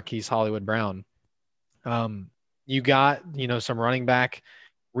and Marquise Hollywood Brown. You got, some running back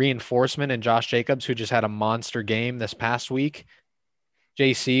reinforcement in Josh Jacobs, who just had a monster game this past week.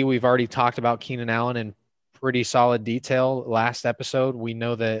 JC, we've already talked about Keenan Allen in pretty solid detail last episode. We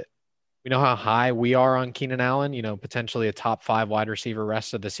know how high we are on Keenan Allen, potentially a top 5 wide receiver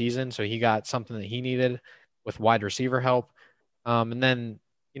rest of the season. So he got something that he needed with wide receiver help. And then,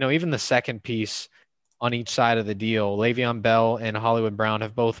 even the second piece on each side of the deal, Le'Veon Bell and Hollywood Brown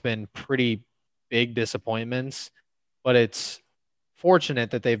have both been pretty big disappointments, but it's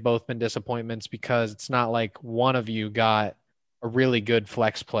fortunate that they've both been disappointments because it's not like one of you got a really good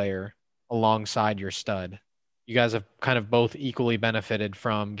flex player alongside your stud. You guys have kind of both equally benefited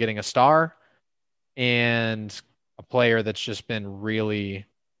from getting a star and a player that's just been really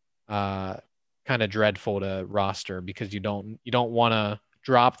kind of dreadful to roster because you don't want to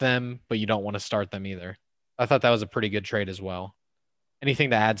drop them, but you don't want to start them either. I thought that was a pretty good trade as well. Anything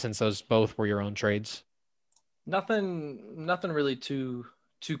to add since those both were your own trades? Nothing really too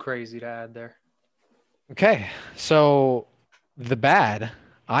crazy to add there. Okay, so the bad.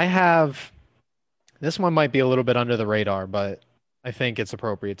 This one might be a little bit under the radar, but I think it's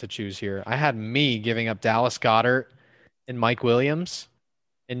appropriate to choose here. I had me giving up Dallas Goedert and Mike Williams,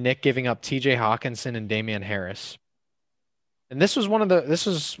 and Nick giving up TJ Hawkinson and Damian Harris. And this was one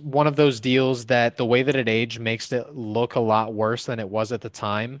of those deals that the way that it aged makes it look a lot worse than it was at the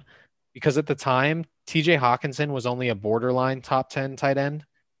time. Because at the time, TJ Hawkinson was only a borderline top 10 tight end,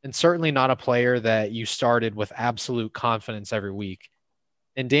 and certainly not a player that you started with absolute confidence every week.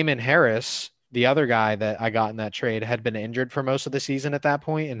 And Damian Harris, the other guy that I got in that trade, had been injured for most of the season at that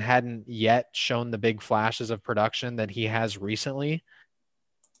point and hadn't yet shown the big flashes of production that he has recently.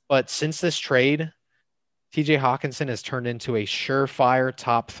 But since this trade, TJ Hawkinson has turned into a surefire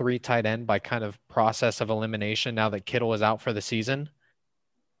top 3 tight end by kind of process of elimination now that Kittle is out for the season.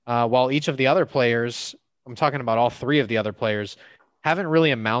 While each of the other players, I'm talking about all 3 of the other players, haven't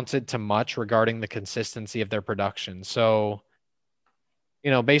really amounted to much regarding the consistency of their production. So,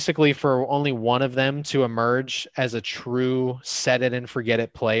 basically for only one of them to emerge as a true set it and forget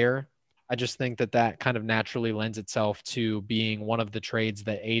it player, I just think that kind of naturally lends itself to being one of the trades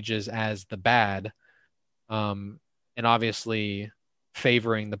that ages as the bad. And obviously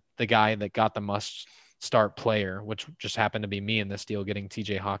favoring the guy that got the start player, which just happened to be me in this deal, getting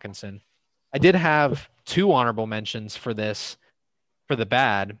TJ Hawkinson. I did have 2 honorable mentions for this, for the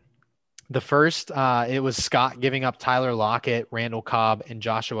bad. The first, it was Scott giving up Tyler Lockett, Randall Cobb, and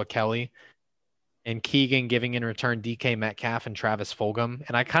Joshua Kelly, and Keegan giving in return DK Metcalf and Travis Fulgham.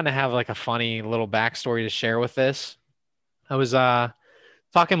 And I kind of have like a funny little backstory to share with this. I was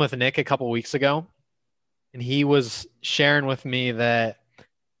talking with Nick a couple weeks ago, and he was sharing with me that,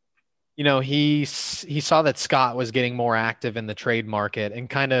 you know, he saw that Scott was getting more active in the trade market, and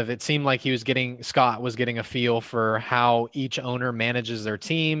kind of it seemed like Scott was getting a feel for how each owner manages their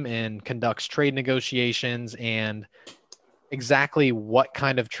team and conducts trade negotiations, and exactly what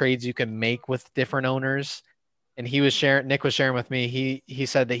kind of trades you can make with different owners. And Nick was sharing with me, he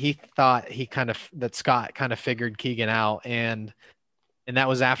said that he thought that Scott kind of figured Keegan out, and that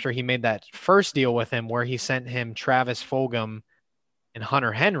was after he made that first deal with him where he sent him Travis Fulgham and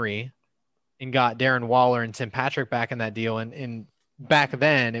Hunter Henry and got Darren Waller and Tim Patrick back in that deal. And back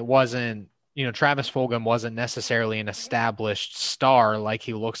then it wasn't, you know, Travis Fulgham wasn't necessarily an established star like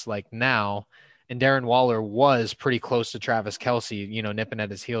he looks like now. And Darren Waller was pretty close to Travis Kelce, you know, nipping at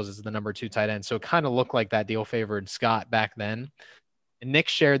his heels as the number 2 tight end. So it kind of looked like that deal favored Scott back then. And Nick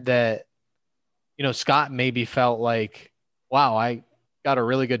shared that, you know, Scott maybe felt like, wow, I got a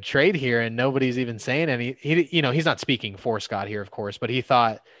really good trade here and nobody's even saying any. You know, he's not speaking for Scott here, of course, but he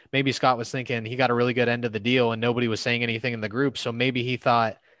thought maybe Scott was thinking he got a really good end of the deal and nobody was saying anything in the group. So maybe he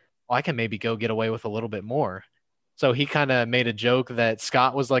thought, well, I can maybe go get away with a little bit more. So he kind of made a joke that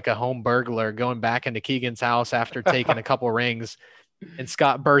Scott was like a home burglar going back into Keegan's house after taking a couple rings. And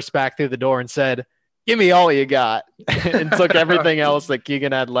Scott burst back through the door and said, "Give me all you got," and took everything else that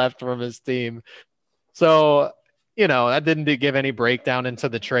Keegan had left from his team. So, you know, that didn't give any breakdown into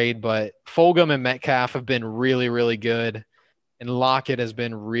the trade, but Fulgham and Metcalf have been really, really good. And Lockett has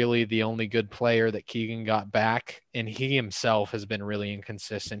been really the only good player that Keegan got back. And he himself has been really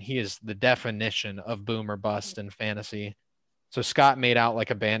inconsistent. He is the definition of boom or bust in fantasy. So Scott made out like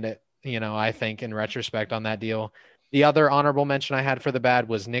a bandit, you know, I think in retrospect on that deal. The other honorable mention I had for the bad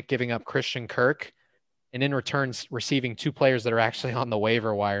was Nick giving up Christian Kirk, and in return receiving 2 players that are actually on the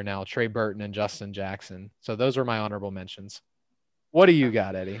waiver wire now, Trey Burton and Justin Jackson. So those were my honorable mentions. What do you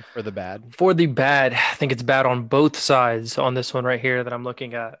got, Eddie, for the bad? For the bad, I think it's bad on both sides on this one right here that I'm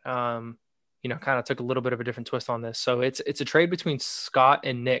looking at. You know, kind of took a little bit of a different twist on this. So it's a trade between Scott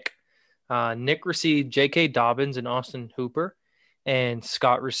and Nick. Nick received J.K. Dobbins and Austin Hooper, and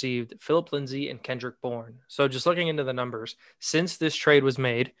Scott received Philip Lindsay and Kendrick Bourne. So just looking into the numbers, since this trade was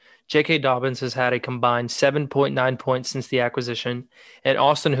made, J.K. Dobbins has had a combined 7.9 points since the acquisition, and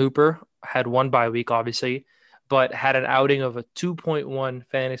Austin Hooper had 1 bye week, obviously, but had an outing of a 2.1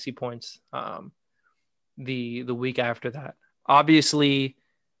 fantasy points the week after that. Obviously,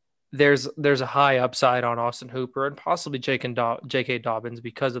 there's a high upside on Austin Hooper and possibly J.K. Dobbins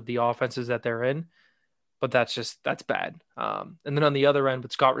because of the offenses that they're in, but that's bad. And then on the other end,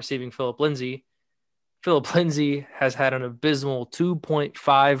 with Scott receiving Philip Lindsay has had an abysmal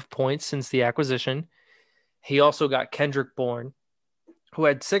 2.5 points since the acquisition. He also got Kendrick Bourne, who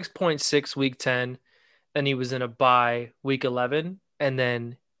had 6.6 week 10, and he was in a bye week 11, and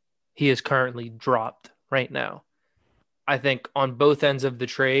then he is currently dropped right now. I think on both ends of the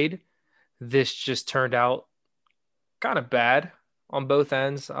trade, this just turned out kind of bad on both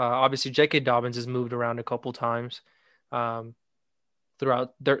ends. Obviously, J.K. Dobbins has moved around a couple times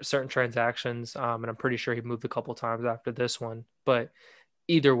throughout certain transactions, and I'm pretty sure he moved a couple times after this one. But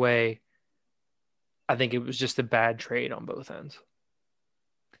either way, I think it was just a bad trade on both ends.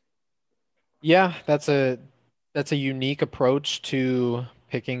 Yeah, that's a unique approach to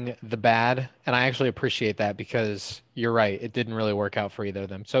picking the bad, and I actually appreciate that because you're right, it didn't really work out for either of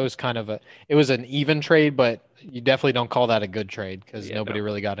them. So it was an even trade, but you definitely don't call that a good trade because nobody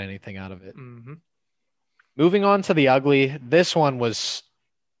really got anything out of it. Mm-hmm. Moving on to the ugly, this one was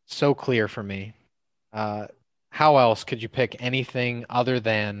so clear for me. How else could you pick anything other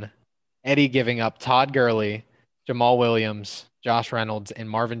than Eddie giving up Todd Gurley, Jamal Williams, Josh Reynolds, and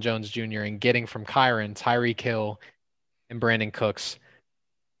Marvin Jones Jr. and getting from Kyron, Tyreek Hill, and Brandon Cooks?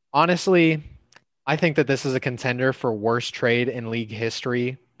 Honestly, I think that this is a contender for worst trade in league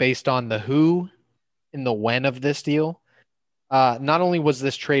history based on the who and the when of this deal. Not only was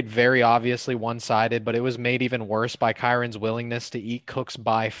this trade very obviously one-sided, but it was made even worse by Kyron's willingness to eat Cooks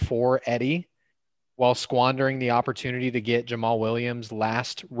by for Eddie while squandering the opportunity to get Jamal Williams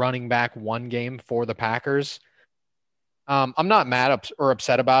last running back 1 game for the Packers. I'm not mad or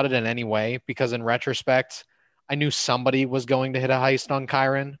upset about it in any way because in retrospect, I knew somebody was going to hit a heist on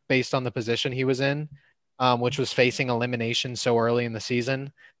Kyron based on the position he was in, which was facing elimination so early in the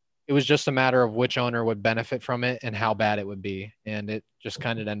season. it was just a matter of which owner would benefit from it and how bad it would be. And it just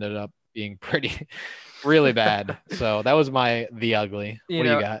kind of ended up being pretty, really bad. So that was the ugly. What do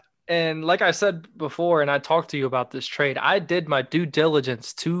you got? And like I said before, and I talked to you about this trade, I did my due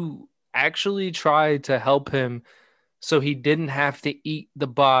diligence to actually try to help him so he didn't have to eat the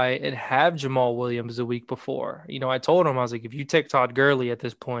bye and have Jamal Williams the week before. I told him, I was like, if you take Todd Gurley at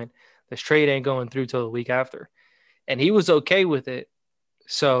this point, this trade ain't going through till the week after. And he was okay with it.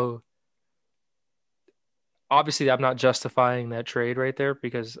 So obviously, I'm not justifying that trade right there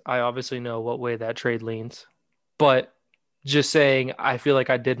because I obviously know what way that trade leans. But just saying, I feel like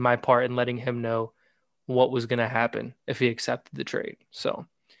I did my part in letting him know what was going to happen if he accepted the trade. So,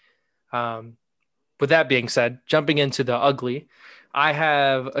 with that being said, jumping into the ugly, I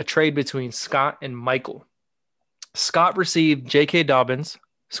have a trade between Scott and Michael. Scott received J.K. Dobbins,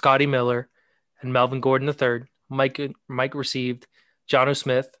 Scotty Miller, and Melvin Gordon III. Mike received Jonnu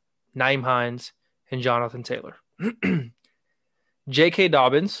Smith, Naeem Hines, and Jonathan Taylor. J.K.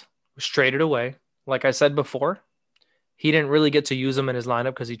 Dobbins was traded away. Like I said before, he didn't really get to use him in his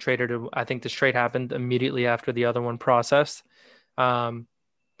lineup because he traded. I think this trade happened immediately after the other one processed.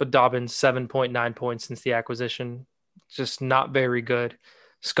 But Dobbins, 7.9 points since the acquisition. Just not very good.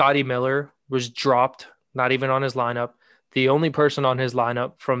 Scotty Miller was dropped, not even on his lineup. The only person on his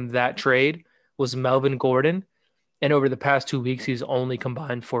lineup from that trade was Melvin Gordon. And over the past 2 weeks, he's only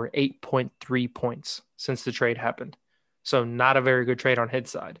combined for 8.3 points since the trade happened. So not a very good trade on his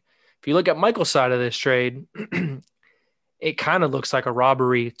side. If you look at Michael's side of this trade, it kind of looks like a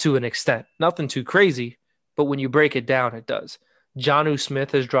robbery to an extent. Nothing too crazy, but when you break it down, it does. Jonnu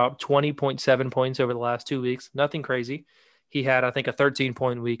Smith has dropped 20.7 points over the last 2 weeks. Nothing crazy. He had, I think, a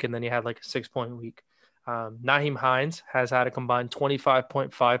 13-point week, and then he had like a 6-point week. Naeem Hines has had a combined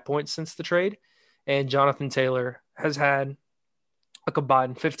 25.5 points since the trade, and Jonathan Taylor has had a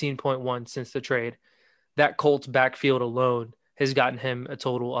combined 15.1 since the trade. That Colts backfield alone has gotten him a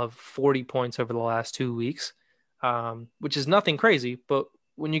total of 40 points over the last 2 weeks, which is nothing crazy. But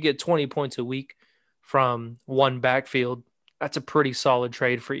when you get 20 points a week from one backfield, that's a pretty solid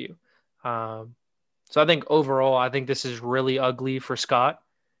trade for you. So I think overall, I think this is really ugly for Scott,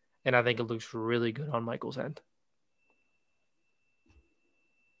 and I think it looks really good on Michael's end.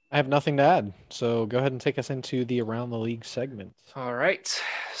 I have nothing to add. So go ahead and take us into the Around the League segment. All right.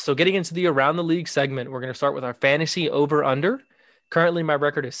 So getting into the Around the League segment, we're going to start with our fantasy over-under. Currently, my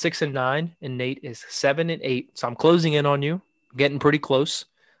record is 6-9, and Nate is 7-8. So I'm closing in on you, getting pretty close.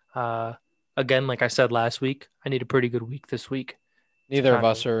 Again, like I said last week, I need a pretty good week this week. Neither of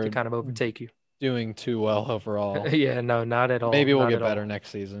us are to kind of overtake you. Doing too well overall. Yeah, no, not at all. Maybe we'll get better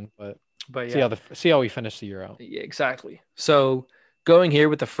next season, but yeah. See how we finish the year out. Yeah, exactly. So going here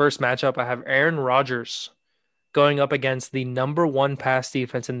with the first matchup, I have Aaron Rodgers going up against the number one pass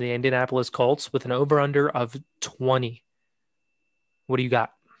defense in the Indianapolis Colts with an over-under of 20. What do you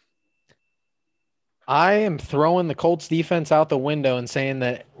got? I am throwing the Colts defense out the window and saying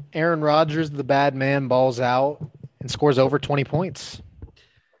that Aaron Rodgers, the bad man, balls out and scores over 20 points.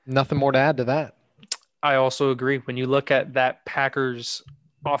 Nothing more to add to that. I also agree. When you look at that Packers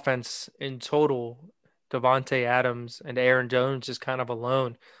offense in total, Davante Adams and Aaron Jones is kind of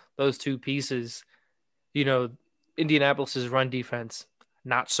alone. Those two pieces, Indianapolis's run defense,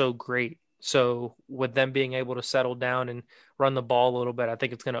 not so great. So with them being able to settle down and run the ball a little bit, I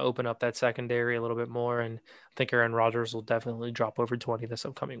think it's going to open up that secondary a little bit more. And I think Aaron Rodgers will definitely drop over 20 this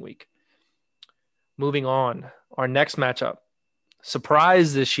upcoming week. Moving on, our next matchup.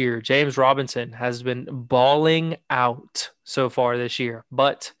 Surprise this year, James Robinson has been balling out so far this year,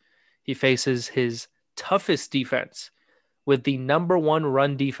 but he faces his toughest defense with the number one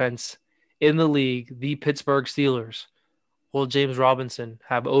run defense in the league, the Pittsburgh Steelers. Will James Robinson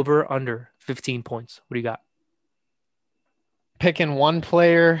have over under 15 points? What do you got? Picking one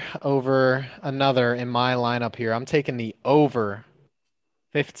player over another in my lineup here. I'm taking the over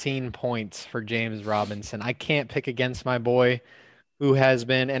 15 points for James Robinson. I can't pick against my boy who has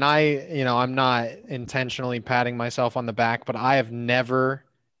been, and I'm not intentionally patting myself on the back, but I have never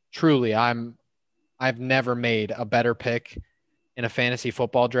I've never made a better pick in a fantasy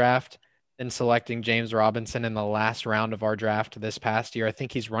football draft than selecting James Robinson in the last round of our draft this past year. I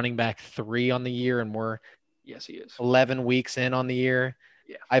think he's running back 3 on the year, and yes, he is 11 weeks in on the year.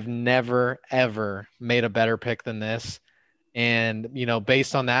 Yeah. I've never, ever made a better pick than this. And,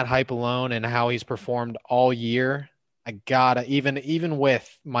 based on that hype alone and how he's performed all year, I gotta, even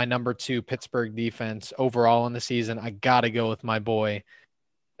with my number 2 Pittsburgh defense overall in the season, I gotta go with my boy.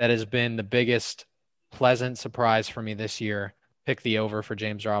 That has been the biggest pleasant surprise for me this year. Pick the over for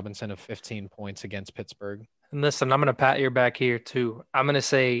James Robinson of 15 points against Pittsburgh. And listen, I'm going to pat your back here too. I'm going to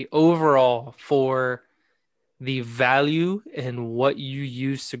say overall for the value and what you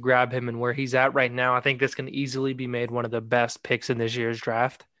use to grab him and where he's at right now, I think this can easily be made one of the best picks in this year's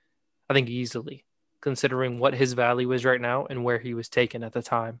draft. I think easily, considering what his value is right now and where he was taken at the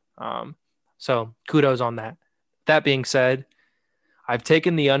time. So kudos on that. That being said, I've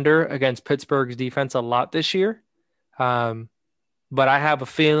taken the under against Pittsburgh's defense a lot this year. But I have a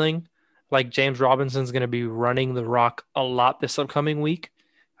feeling like James Robinson's going to be running the rock a lot this upcoming week,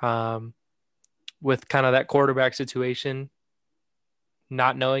 with kind of that quarterback situation,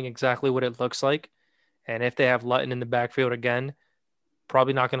 not knowing exactly what it looks like. And if they have Lutton in the backfield again,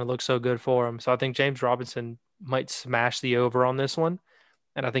 probably not going to look so good for him. So I think James Robinson might smash the over on this one,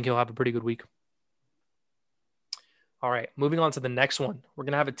 and I think he'll have a pretty good week. All right, moving on to the next one. We're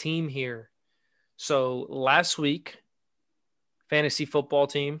going to have a team here. So last week, fantasy football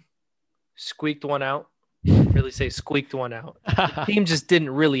team squeaked one out. Really say squeaked one out. The team just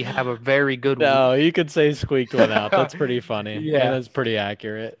didn't really have a very good week. No, you could say squeaked one out. That's pretty funny. Yeah. And that's pretty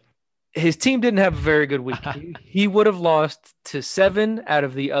accurate. His team didn't have a very good week. He would have lost to 7 out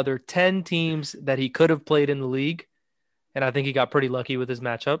of the other 10 teams that he could have played in the league. And I think he got pretty lucky with his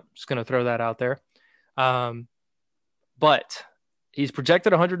matchup. Just going to throw that out there. But he's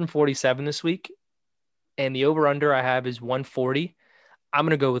projected 147 this week. And the over-under I have is 140. I'm going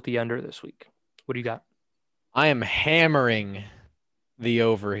to go with the under this week. What do you got? I am hammering the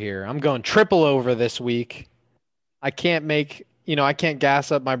over here. I'm going triple over this week. I can't gas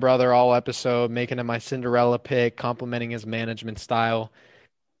up my brother all episode, making him my Cinderella pick, complimenting his management style,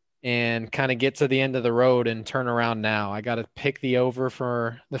 and kind of get to the end of the road and turn around now. I got to pick the over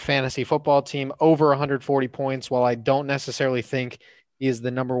for the fantasy football team over 140 points. While I don't necessarily think he is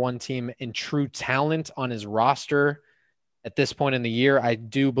the number one team in true talent on his roster at this point in the year, I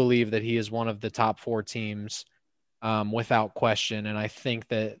do believe that he is one of the top 4 teams without question. And I think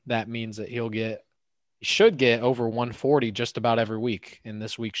that means that he should get over 140 just about every week. And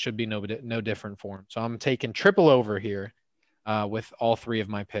this week should be no different for him. So I'm taking triple over here with all 3 of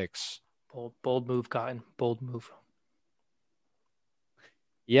my picks. Bold move, Cotton. Bold move.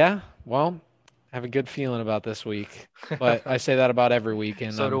 Yeah, well, I have a good feeling about this week, but I say that about every week,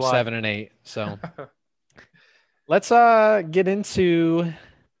 and So I'm do I. 7-8. So let's get into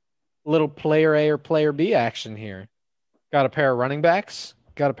a little player A or player B action here. Got a pair of running backs,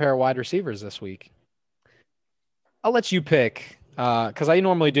 got a pair of wide receivers this week. I'll let you pick because I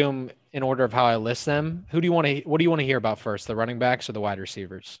normally do them in order of how I list them. What do you want to hear about first, the running backs or the wide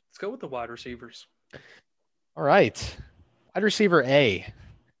receivers? Let's go with the wide receivers. All right. Wide receiver A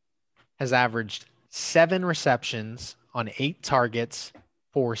has averaged 7 receptions on 8 targets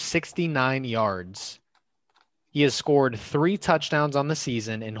for 69 yards. He has scored 3 touchdowns on the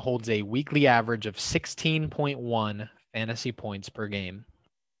season and holds a weekly average of 16.1 fantasy points per game.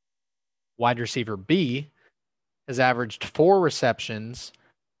 Wide receiver B has averaged 4 receptions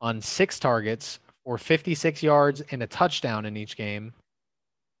on 6 targets for 56 yards and a touchdown in each game.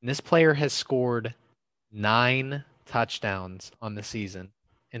 And this player has scored 9 touchdowns on the season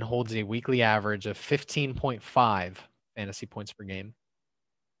and holds a weekly average of 15.5 fantasy points per game.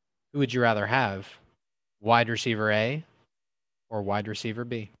 Who would you rather have? Wide receiver A or wide receiver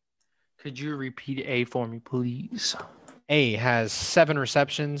B? Could you repeat A for me, please? A has 7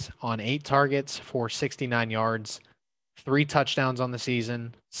 receptions on 8 targets for 69 yards, 3 touchdowns on the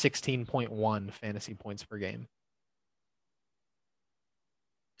season, 16.1 fantasy points per game.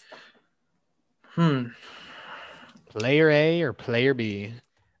 Player A or player B?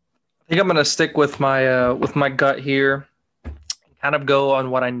 I think I'm gonna stick with my gut here. Kind of go on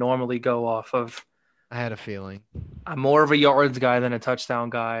what I normally go off of. I had a feeling. I'm more of a yards guy than a touchdown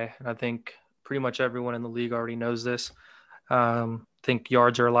guy, and I think pretty much everyone in the league already knows this. I think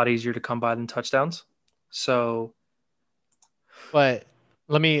yards are a lot easier to come by than touchdowns. So, but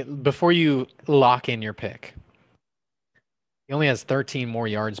before you lock in your pick, he only has 13 more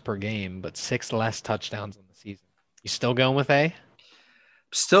yards per game, but 6 less touchdowns on the season. You still going with A?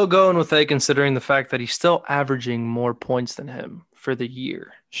 Still going with A, considering the fact that he's still averaging more points than him for the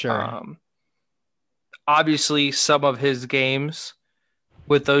year. Sure. Obviously, some of his games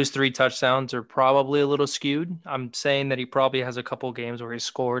with those 3 touchdowns are probably a little skewed. I'm saying that he probably has a couple games where he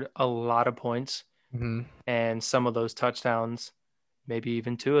scored a lot of points. Mm-hmm. And some of those touchdowns, maybe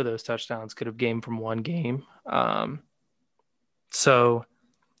even 2 of those touchdowns, could have came from one game. So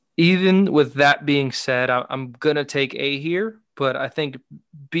even with that being said, I'm going to take A here, but I think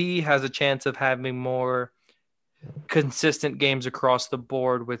B has a chance of having more consistent games across the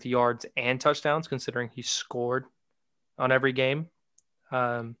board with yards and touchdowns, considering he scored on every game.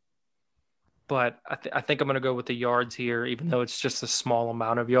 But but I think I'm going to go with the yards here, even though it's just a small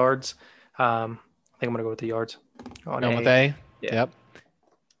amount of yards. I think I'm going to go with the yards on Going A. with A? Yeah. Yep.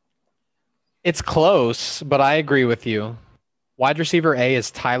 It's close, but I agree with you. Wide receiver A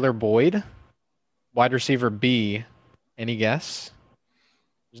is Tyler Boyd. Wide receiver B, any guess?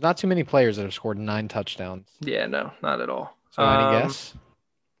 There's not too many players that have scored 9 touchdowns. Yeah, no, not at all. So any guess?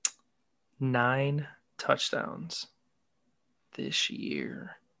 9 touchdowns this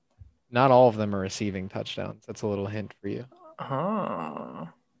year. Not all of them are receiving touchdowns. That's a little hint for you. I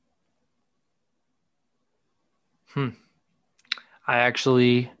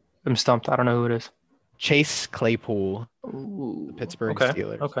actually am stumped. I don't know who it is. Chase Claypool, Ooh, the Pittsburgh okay,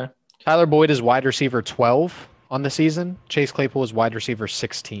 Steelers. Okay. Tyler Boyd is wide receiver 12 on the season. Chase Claypool is wide receiver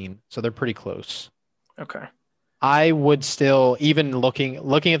 16. So they're pretty close. Okay. I would still, even looking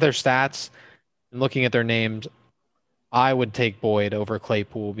at their stats and looking at their names, I would take Boyd over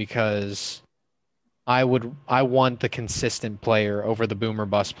Claypool because I want the consistent player over the boomer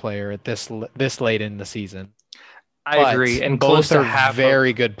bust player at this late in the season. I agree, and both close to are half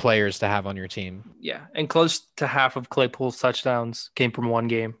very good players to have on your team. Yeah, and close to half of Claypool's touchdowns came from one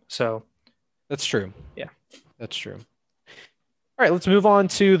game. So that's true. Yeah, that's true. All right, let's move on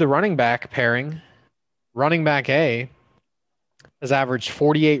to the running back pairing. Running back A has averaged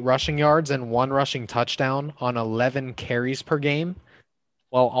 48 rushing yards and 1 rushing touchdown on 11 carries per game,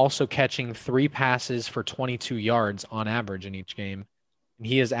 while also catching 3 passes for 22 yards on average in each game. And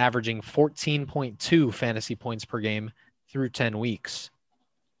he is averaging 14.2 fantasy points per game through 10 weeks.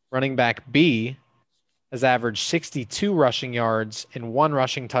 Running back B has averaged 62 rushing yards and 1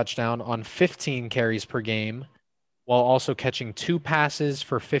 rushing touchdown on 15 carries per game, while also catching 2 passes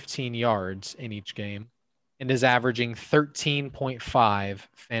for 15 yards in each game, and is averaging 13.5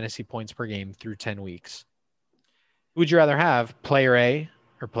 fantasy points per game through 10 weeks. Who would you rather have, player A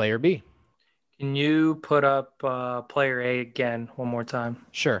or player B? Can you put up player A again one more time?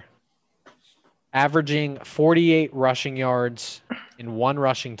 Sure. Averaging 48 rushing yards and 1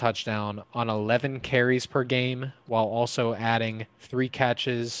 rushing touchdown on 11 carries per game, while also adding 3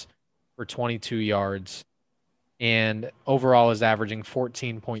 catches for 22 yards, and overall is averaging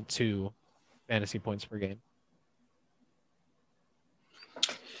 14.2 fantasy points per game.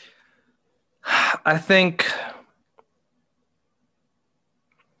 I think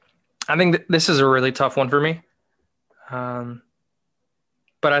this is a really tough one for me. But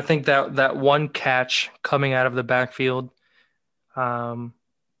I think that one catch coming out of the backfield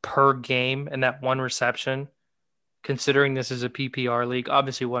per game and that one reception, considering this is a PPR league,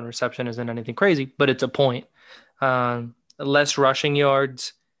 obviously one reception isn't anything crazy, but it's a point. Less rushing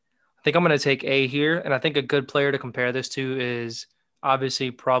yards. I think I'm going to take A here, and I think a good player to compare this to is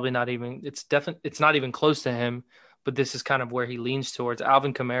obviously probably not even – it's not even close to him, but this is kind of where he leans towards.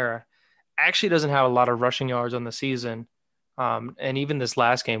 Alvin Kamara actually doesn't have a lot of rushing yards on the season, and even this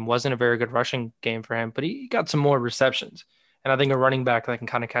last game wasn't a very good rushing game for him, but he got some more receptions. And I think a running back that can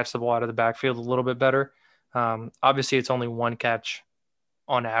kind of catch the ball out of the backfield a little bit better. Obviously, it's only 1 catch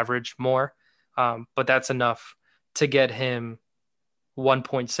on average more, but that's enough to get him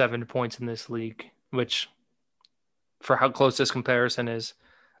 1.7 points in this league, which for how close this comparison is,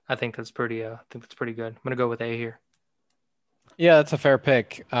 I think that's pretty good. I'm going to go with A here. Yeah, that's a fair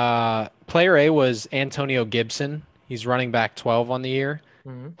pick. Player A was Antonio Gibson. He's running back 12 on the year.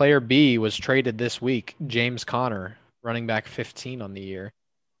 Mm-hmm. Player B was traded this week, James Conner, running back 15 on the year.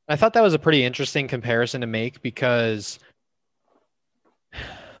 I thought that was a pretty interesting comparison to make because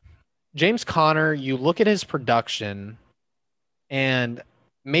James Conner, you look at his production, and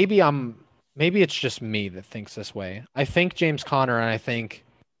maybe it's just me that thinks this way. I think James Conner, and I think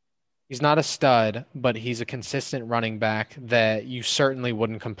he's not a stud, but he's a consistent running back that you certainly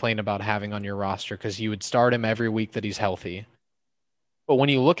wouldn't complain about having on your roster because you would start him every week that he's healthy. But when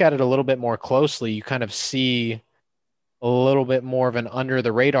you look at it a little bit more closely, you kind of see a little bit more of an under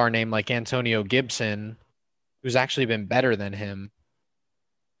the radar name like Antonio Gibson, who's actually been better than him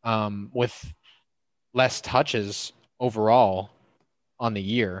with less touches overall on the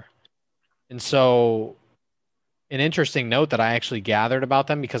year. And so an interesting note that I actually gathered about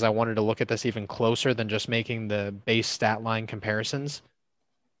them, because I wanted to look at this even closer than just making the base stat line comparisons,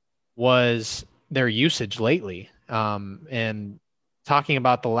 was their usage lately. And talking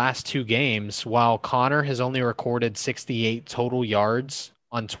about the last 2 games, while Conner has only recorded 68 total yards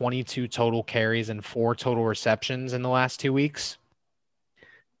on 22 total carries and 4 total receptions in the last 2 weeks,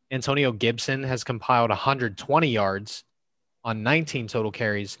 Antonio Gibson has compiled 120 yards on 19 total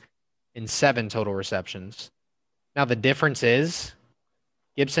carries and 7 total receptions. Now, the difference is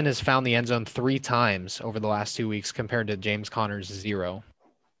Gibson has found the end zone 3 times over the last 2 weeks compared to James Conner's 0.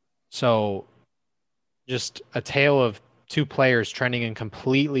 So just a tale of two players trending in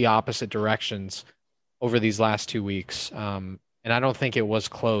completely opposite directions over these last 2 weeks. And I don't think it was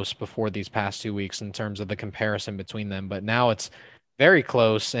close before these past 2 weeks in terms of the comparison between them, but now it's very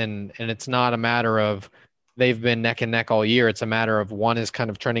close, and it's not a matter of they've been neck and neck all year. It's a matter of one is kind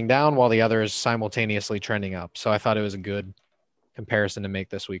of trending down while the other is simultaneously trending up. So I thought it was a good comparison to make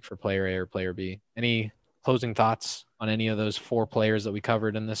this week for player A or player B. Any closing thoughts on any of those four players that we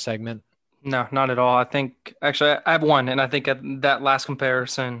covered in this segment? No, not at all. I think actually I have one, and I think that last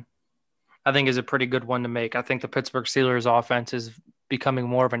comparison, I think is a pretty good one to make. I think the Pittsburgh Steelers offense is becoming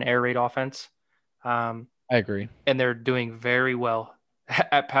more of an air raid offense. I agree. And they're doing very well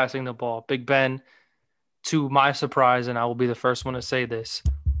at passing the ball. Big Ben, to my surprise, and I will be the first one to say this,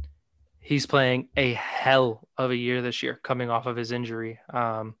 he's playing a hell of a year this year coming off of his injury.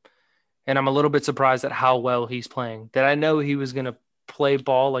 And I'm a little bit surprised at how well he's playing. Did I know he was going to play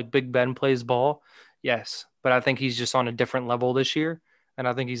ball like Big Ben plays ball? Yes. But I think he's just on a different level this year. And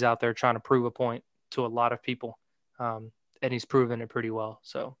I think he's out there trying to prove a point to a lot of people. And he's proven it pretty well.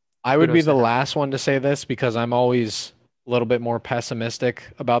 So I would be the last one to say this because I'm always a little bit more pessimistic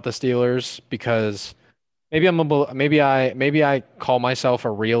about the Steelers because maybe I call myself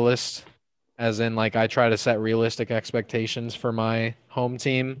a realist, as in like I try to set realistic expectations for my home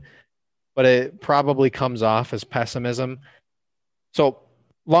team, but it probably comes off as pessimism. So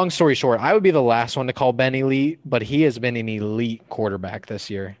long story short, I would be the last one to call Ben elite, but he has been an elite quarterback this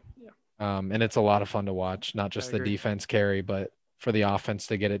year. Yeah. And it's a lot of fun to watch, not just the defense carry, but for the offense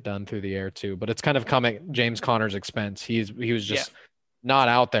to get it done through the air too. But it's kind of come at James Conner's expense. He was just not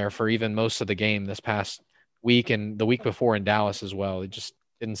out there for even most of the game this past week and the week before in Dallas as well. It just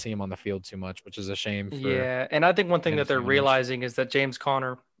didn't see him on the field too much, which is a shame. And I think one thing that they're realizing is that James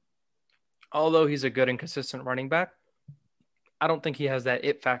Conner, although he's a good and consistent running back, I don't think he has that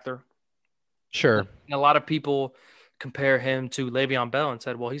it factor. Sure. And a lot of people compare him to Le'Veon Bell and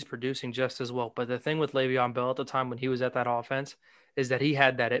said, well, he's producing just as well. But the thing with Le'Veon Bell at the time when he was at that offense is that he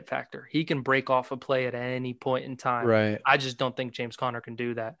had that it factor. He can break off a play at any point in time. Right. I just don't think James Conner can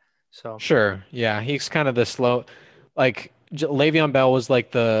do that. So sure. Yeah. He's kind of the slow, like Le'Veon Bell was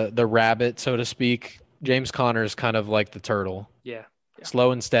like the rabbit, so to speak. James Conner is kind of like the turtle. Yeah.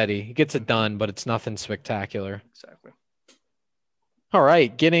 Slow and steady. He gets it done, but it's nothing spectacular. Exactly. All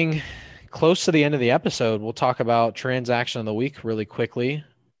right. Getting close to the end of the episode, we'll talk about transaction of the week really quickly.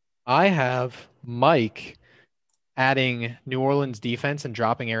 I have Mike adding New Orleans defense and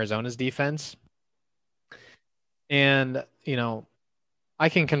dropping Arizona's defense. And, I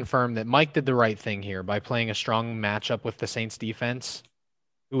can confirm that Mike did the right thing here by playing a strong matchup with the Saints defense,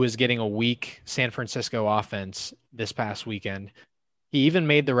 who was getting a weak San Francisco offense this past weekend. He even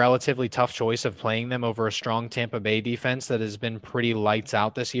made the relatively tough choice of playing them over a strong Tampa Bay defense that has been pretty lights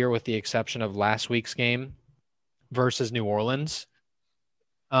out this year, with the exception of last week's game versus New Orleans.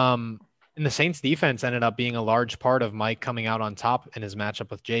 And the Saints defense ended up being a large part of Mike coming out on top in his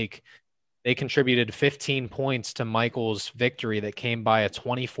matchup with Jake. They contributed 15 points to Michael's victory that came by a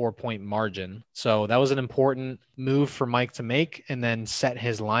 24-point margin. So that was an important move for Mike to make and then set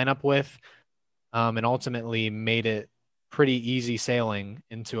his lineup with, and ultimately made it pretty easy sailing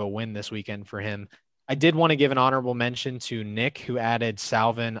into a win this weekend for him. I did want to give an honorable mention to Nick, who added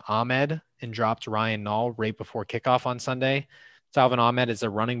Salvon Ahmed and dropped Ryan Nall right before kickoff on Sunday. Salvon Ahmed is a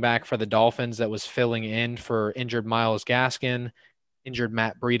running back for the Dolphins that was filling in for injured Myles Gaskin, injured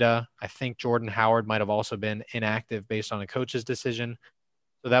Matt Breida. I think Jordan Howard might have also been inactive based on a coach's decision.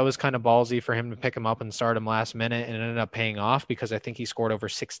 So that was kind of ballsy for him to pick him up and start him last minute, and it ended up paying off because I think he scored over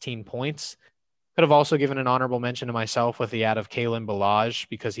 16 points. Could have also given an honorable mention to myself with the add of Kalen Ballage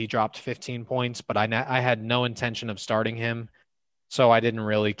because he dropped 15 points, but I had no intention of starting him. So I didn't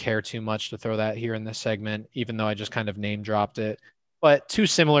really care too much to throw that here in this segment, even though I just kind of name dropped it. But two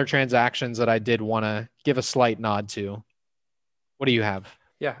similar transactions that I did want to give a slight nod to. What do you have?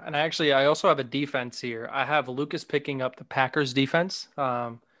 Yeah, and I also have a defense here. I have Lucas picking up the Packers defense.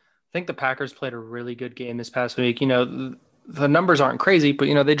 I think the Packers played a really good game this past week. The numbers aren't crazy,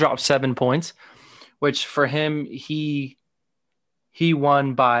 but they dropped 7 points, which for him, he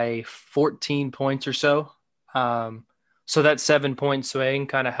won by 14 points or so. So that 7-point swing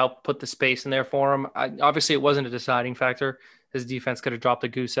kind of helped put the space in there for him. Obviously, it wasn't a deciding factor. His defense could have dropped a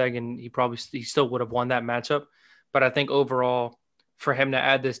goose egg, and he still would have won that matchup. But I think overall, for him to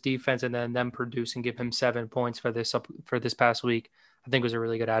add this defense and then them produce and give him 7 points for this past week, I think was a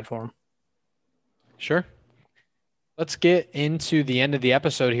really good ad for him. Sure. Let's get into the end of the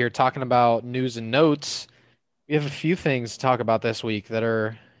episode here, talking about news and notes. We have a few things to talk about this week that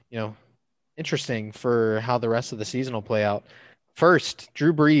are, interesting for how the rest of the season will play out. First,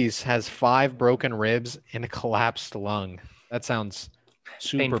 Drew Brees has 5 broken ribs and a collapsed lung. That sounds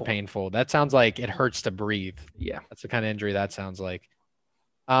super Painful. painful. That sounds like it hurts to breathe. Yeah. That's the kind of injury that sounds like.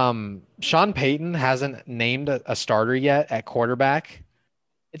 Sean Payton hasn't named a starter yet at quarterback.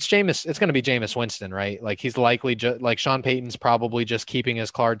 It's going to be Jameis Winston, right? Like he's likely like Sean Payton's probably just keeping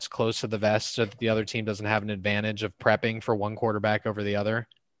his cards close to the vest so that the other team doesn't have an advantage of prepping for one quarterback over the other.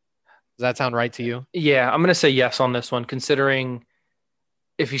 Does that sound right to you? Yeah, I'm going to say yes on this one, considering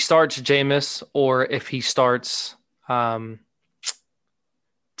if he starts Jameis or if he starts Taysom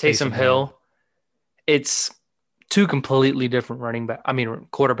Taysom Hill. Hill, it's two completely different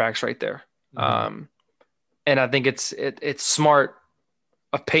quarterbacks right there. Mhm. And I think it's smart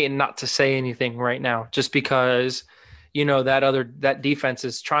of Peyton not to say anything right now, just because that defense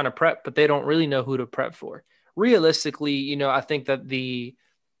is trying to prep, but they don't really know who to prep for. Realistically, I think that the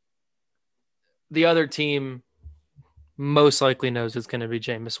other team most likely knows it's going to be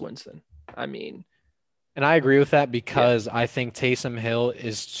Jameis Winston. I mean, And I agree with that yeah. because I think Taysom Hill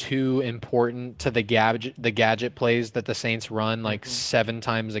is too important to the gadget plays that the Saints run like Mm-hmm. 7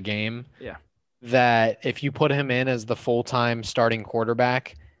 times a game. Yeah. That if you put him in as the full-time starting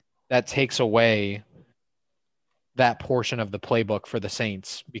quarterback, that takes away that portion of the playbook for the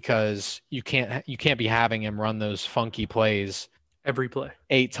Saints because you can't be having him run those funky plays Every play.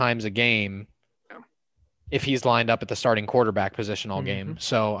 8 times a game Yeah. if he's lined up at the starting quarterback position all Mm-hmm. game.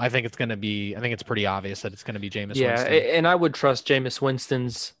 So I think it's pretty obvious that it's going to be Jameis Yeah, Winston. and I would trust Jameis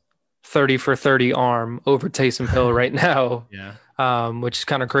Winston's 30 for 30 arm over Taysom Hill right now, Yeah. which is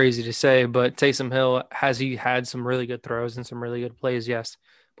kind of crazy to say. But Taysom Hill, has he had some really good throws and some really good plays? Yes,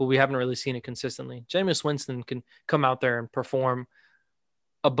 but we haven't really seen it consistently. Jameis Winston can come out there and perform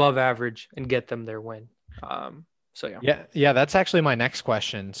above average and get them their win. So yeah. Yeah, that's actually my next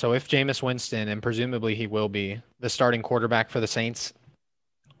question. So if Jameis Winston, and presumably he will be the starting quarterback for the Saints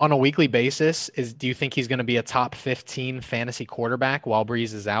on a weekly basis, do you think he's going to be a top 15 fantasy quarterback while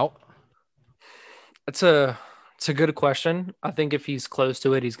Breeze is out? It's a good question. I think if he's close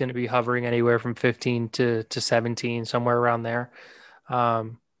to it, he's going to be hovering anywhere from 15 to 17, somewhere around there.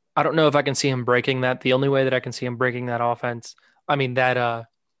 Um, I don't know if I can see him breaking that. The only way that I can see him breaking that offense, I mean that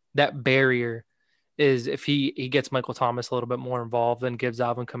barrier, is if he gets Michael Thomas a little bit more involved and gives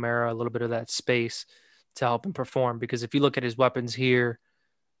Alvin Kamara a little bit of that space to help him perform. Because if you look at his weapons here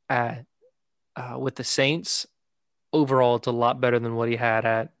at with the Saints, overall it's a lot better than what he had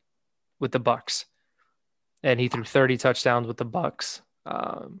at with the Bucks, and he threw 30 touchdowns with the Bucks.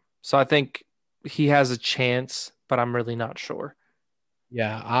 So I think he has a chance, but I'm really not sure.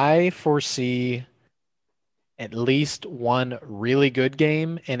 Yeah, I foresee at least one really good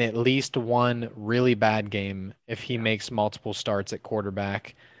game and at least one really bad game if he Yeah. makes multiple starts at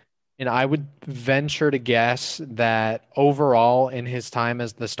quarterback. And I would venture to guess that overall in his time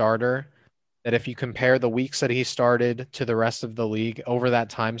as the starter, that if you compare the weeks that he started to the rest of the league over that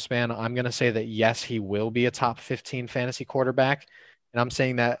time span, I'm going to say that yes, he will be a top 15 fantasy quarterback. And I'm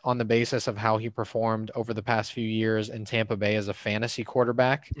saying that on the basis of how he performed over the past few years in Tampa Bay as a fantasy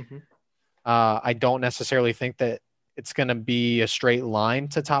quarterback. Mm-hmm. I don't necessarily think that it's going to be a straight line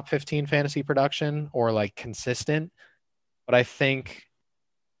to top 15 fantasy production or like consistent, but I think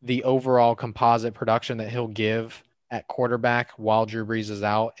the overall composite production that he'll give at quarterback while Drew Brees is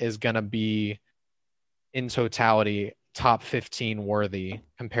out is going to be in totality top 15 worthy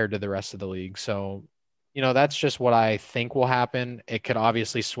compared to the rest of the league. So, that's just what I think will happen. It could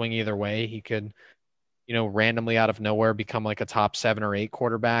obviously swing either way. He could, randomly out of nowhere become like a top 7 or 8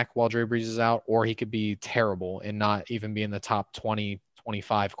 quarterback while Drew Brees is out, or he could be terrible and not even be in the top 20,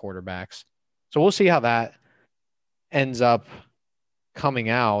 25 quarterbacks. So we'll see how that ends up coming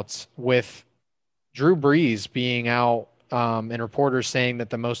out with Drew Brees being out, and reporters saying that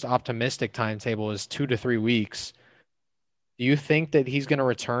the most optimistic timetable is 2 to 3 weeks. Do you think that he's going to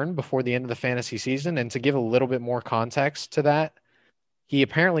return before the end of the fantasy season? And to give a little bit more context to that, he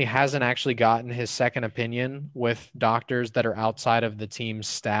apparently hasn't actually gotten his second opinion with doctors that are outside of the team's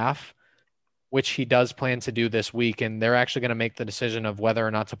staff, which he does plan to do this week. And they're actually going to make the decision of whether or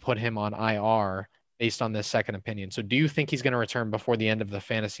not to put him on IR based on this second opinion. So do you think he's going to return before the end of the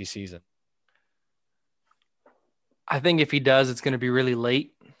fantasy season? I think if he does, it's going to be really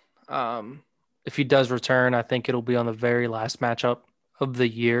late. If he does return, I think it'll be on the very last matchup of the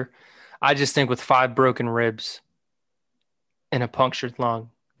year. I just think with 5 broken ribs and a punctured lung,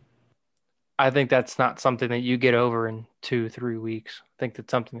 I think that's not something that you get over in 2, 3 weeks. I think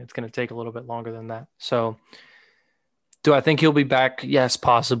that's something that's going to take a little bit longer than that. So, do I think he'll be back? Yes,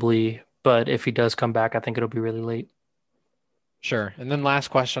 possibly. But if he does come back, I think it'll be really late. Sure. And then last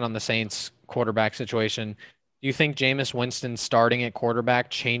question on the Saints quarterback situation. Do you think Jameis Winston starting at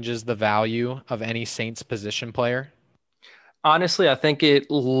quarterback changes the value of any Saints position player? Honestly, I think it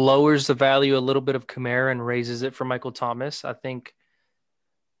lowers the value a little bit of Kamara and raises it for Michael Thomas. I think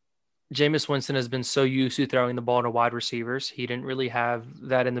Jameis Winston has been so used to throwing the ball to wide receivers. He didn't really have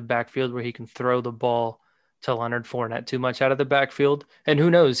that in the backfield where he can throw the ball to Leonard Fournette too much out of the backfield. And who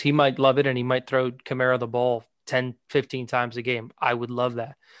knows, he might love it and he might throw Kamara the ball 10, 15 times a game. I would love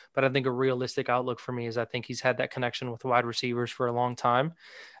that. But I think a realistic outlook for me is I think he's had that connection with wide receivers for a long time.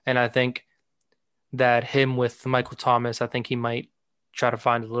 And I think that him with Michael Thomas, I think he might try to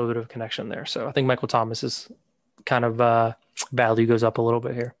find a little bit of connection there. So I think Michael Thomas is kind of value goes up a little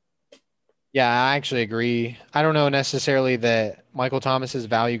bit here. Yeah, I actually agree. I don't know necessarily that Michael Thomas's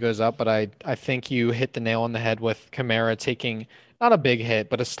value goes up, but I think you hit the nail on the head with Kamara taking not a big hit,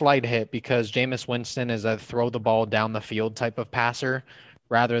 but a slight hit because Jameis Winston is a throw the ball down the field type of passer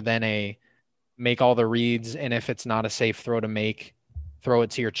rather than a make all the reads. And if it's not a safe throw to make, throw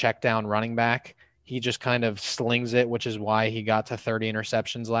it to your check down running back. He just kind of slings it, which is why he got to 30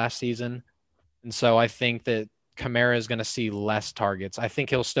 interceptions last season. And so I think that Kamara is going to see less targets. I think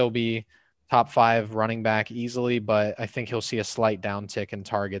he'll still be top 5 running back easily, but I think he'll see a slight downtick in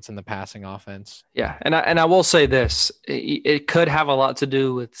targets in the passing offense. Yeah, and I will say this: it could have a lot to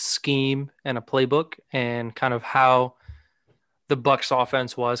do with scheme and a playbook, and kind of how the Bucks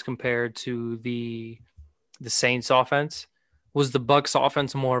offense was compared to the Saints offense. Was the Bucks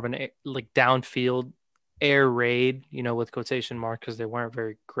offense more of an like downfield air raid, with quotation marks because they weren't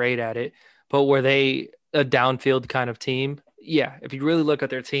very great at it, but were they a downfield kind of team? Yeah, if you really look at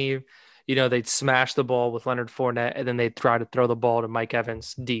their team, they'd smash the ball with Leonard Fournette and then they'd try to throw the ball to Mike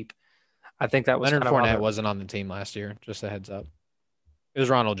Evans deep. I think that was Leonard kind of Fournette wasn't on the team last year, just a heads up. It was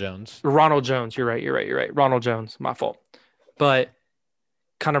Ronald Jones. Ronald Jones. You're right. Ronald Jones, my fault. But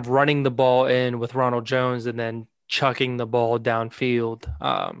kind of running the ball in with Ronald Jones and then chucking the ball downfield,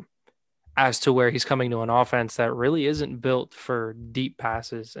 as to where he's coming to an offense that really isn't built for deep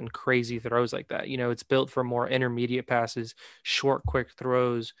passes and crazy throws like that. It's built for more intermediate passes, short, quick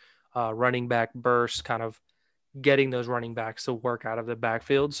throws, running back bursts, kind of getting those running backs to work out of the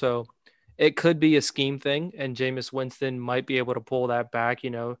backfield. So it could be a scheme thing, and Jameis Winston might be able to pull that back.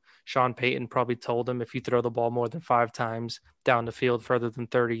 Sean Payton probably told him if you throw the ball more than 5 times down the field further than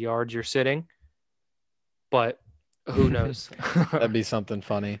 30 yards, you're sitting. But who knows? That'd be something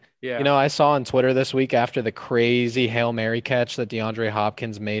funny. Yeah. I saw on Twitter this week after the crazy Hail Mary catch that DeAndre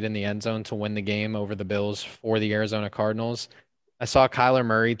Hopkins made in the end zone to win the game over the Bills for the Arizona Cardinals. I saw Kyler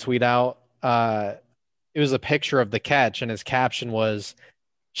Murray tweet out, it was a picture of the catch, and his caption was,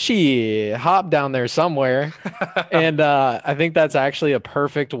 "She hop down there somewhere." And I think that's actually a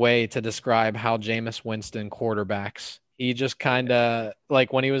perfect way to describe how Jameis Winston quarterbacks. He just kind of,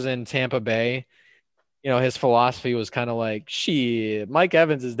 like when he was in Tampa Bay, his philosophy was kind of like, Mike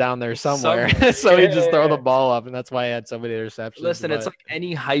Evans is down there somewhere. So he just throw the ball up, and that's why he had so many interceptions. Listen, it's like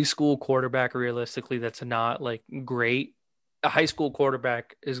any high school quarterback, realistically, that's not like great. A high school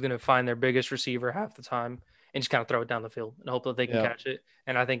quarterback is going to find their biggest receiver half the time and just kind of throw it down the field and hope that they can catch it.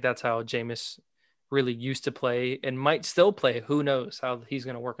 And I think that's how Jameis really used to play and might still play. Who knows how he's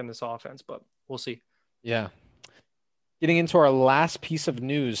going to work in this offense, but we'll see. Yeah. Getting into our last piece of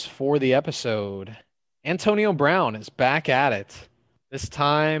news for the episode, Antonio Brown is back at it. This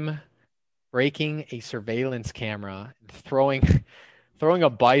time breaking a surveillance camera and throwing a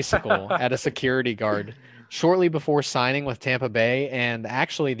bicycle at a security guard shortly before signing with Tampa Bay. And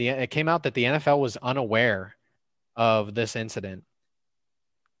actually, it came out that the NFL was unaware of this incident.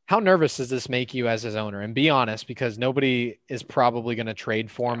 How nervous does this make you as his owner? And be honest, because nobody is probably going to trade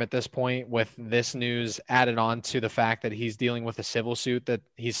for him at this point, with this news added on to the fact that he's dealing with a civil suit that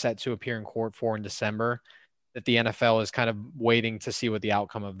he's set to appear in court for in December, that the NFL is kind of waiting to see what the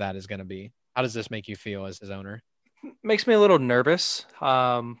outcome of that is going to be. How does this make you feel as his owner? Makes me a little nervous.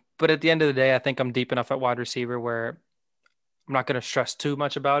 But at the end of the day, I think I'm deep enough at wide receiver where I'm not going to stress too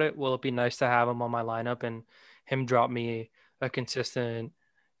much about it. Will it be nice to have him on my lineup and him drop me a consistent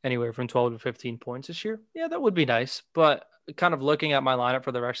anywhere from 12 to 15 points this year? Yeah, that would be nice. But kind of looking at my lineup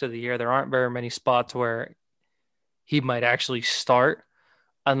for the rest of the year, there aren't very many spots where he might actually start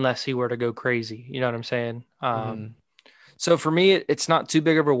unless he were to go crazy. You know what I'm saying? So for me, it's not too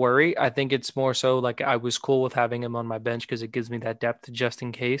big of a worry. I think it's more so like I was cool with having him on my bench because it gives me that depth just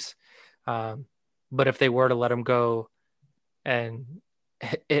in case. But if they were to let him go and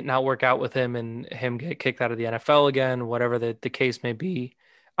it not work out with him and him get kicked out of the NFL again, whatever the case may be,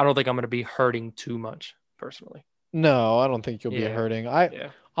 I don't think I'm going to be hurting too much personally. No, I don't think you'll be hurting.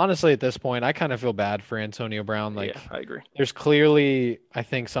 honestly, at this point, I kind of feel bad for Antonio Brown. Yeah, Like, I agree. there's clearly, I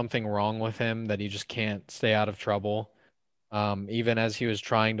think, something wrong with him that he just can't stay out of trouble. Even as he was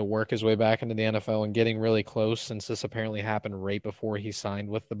trying to work his way back into the NFL and getting really close, since this apparently happened right before he signed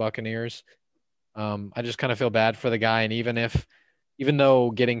with the Buccaneers. I just kind of feel bad for the guy. And even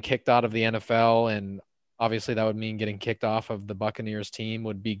though getting kicked out of the NFL and obviously that would mean getting kicked off of the Buccaneers team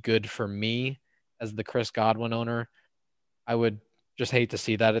would be good for me as the Chris Godwin owner, I would just hate to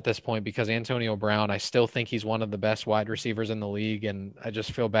see that at this point because Antonio Brown, I still think he's one of the best wide receivers in the league. And I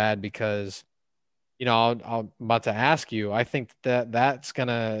just feel bad because, I'm about to ask you, I think that that's going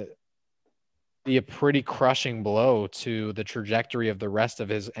to be a pretty crushing blow to the trajectory of the rest of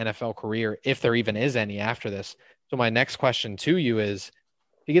his NFL career, if there even is any after this. So my next question to you is,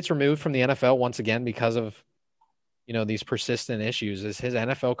 if he gets removed from the NFL once again because of, these persistent issues, is his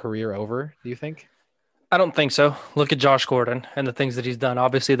NFL career over, do you think? I don't think so. Look at Josh Gordon and the things that he's done.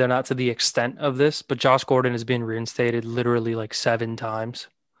 Obviously, they're not to the extent of this, but Josh Gordon has been reinstated literally like 7 times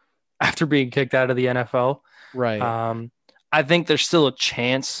after being kicked out of the NFL. Right. I think there's still a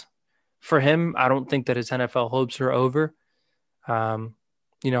chance for him. I don't think that his NFL hopes are over.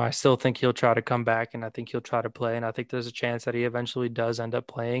 I still think he'll try to come back and I think he'll try to play. And I think there's a chance that he eventually does end up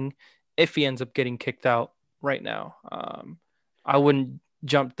playing if he ends up getting kicked out right now. I wouldn't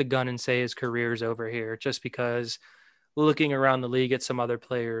jump the gun and say his career is over here just because looking around the league at some other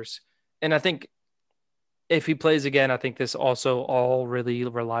players. And I think if he plays again, I think this also all really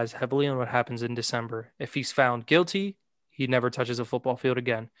relies heavily on what happens in December. If he's found guilty, he never touches a football field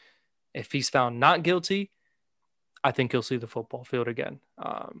again. If he's found not guilty, I think he'll see the football field again.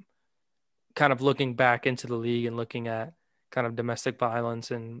 Kind of looking back into the league and looking at kind of domestic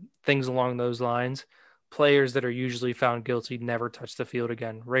violence and things along those lines, players that are usually found guilty never touch the field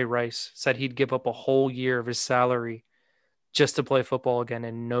again. Ray Rice said he'd give up a whole year of his salary just to play football again,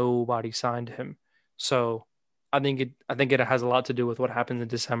 and nobody signed him. So I think it has a lot to do with what happens in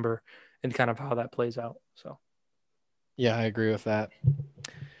December and kind of how that plays out. So Yeah, I agree with that.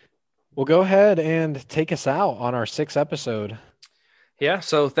 Well, go ahead and take us out on our 6th episode. yeah,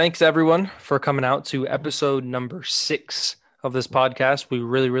 so thanks everyone for coming out to episode number 6 of this podcast. We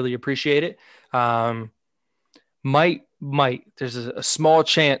really, really appreciate it. There's a small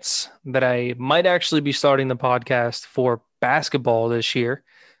chance that I might actually be starting the podcast for basketball this year.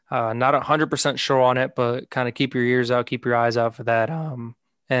 Not 100% sure on it, but kind of keep your ears out, keep your eyes out for that.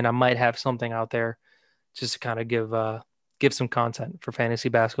 And I might have something out there just to kind of give some content for fantasy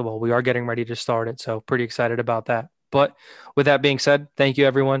basketball. We are getting ready to start it, so pretty excited about that. But with that being said, thank you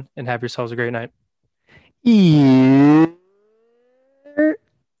everyone and have yourselves a great night. Yeah.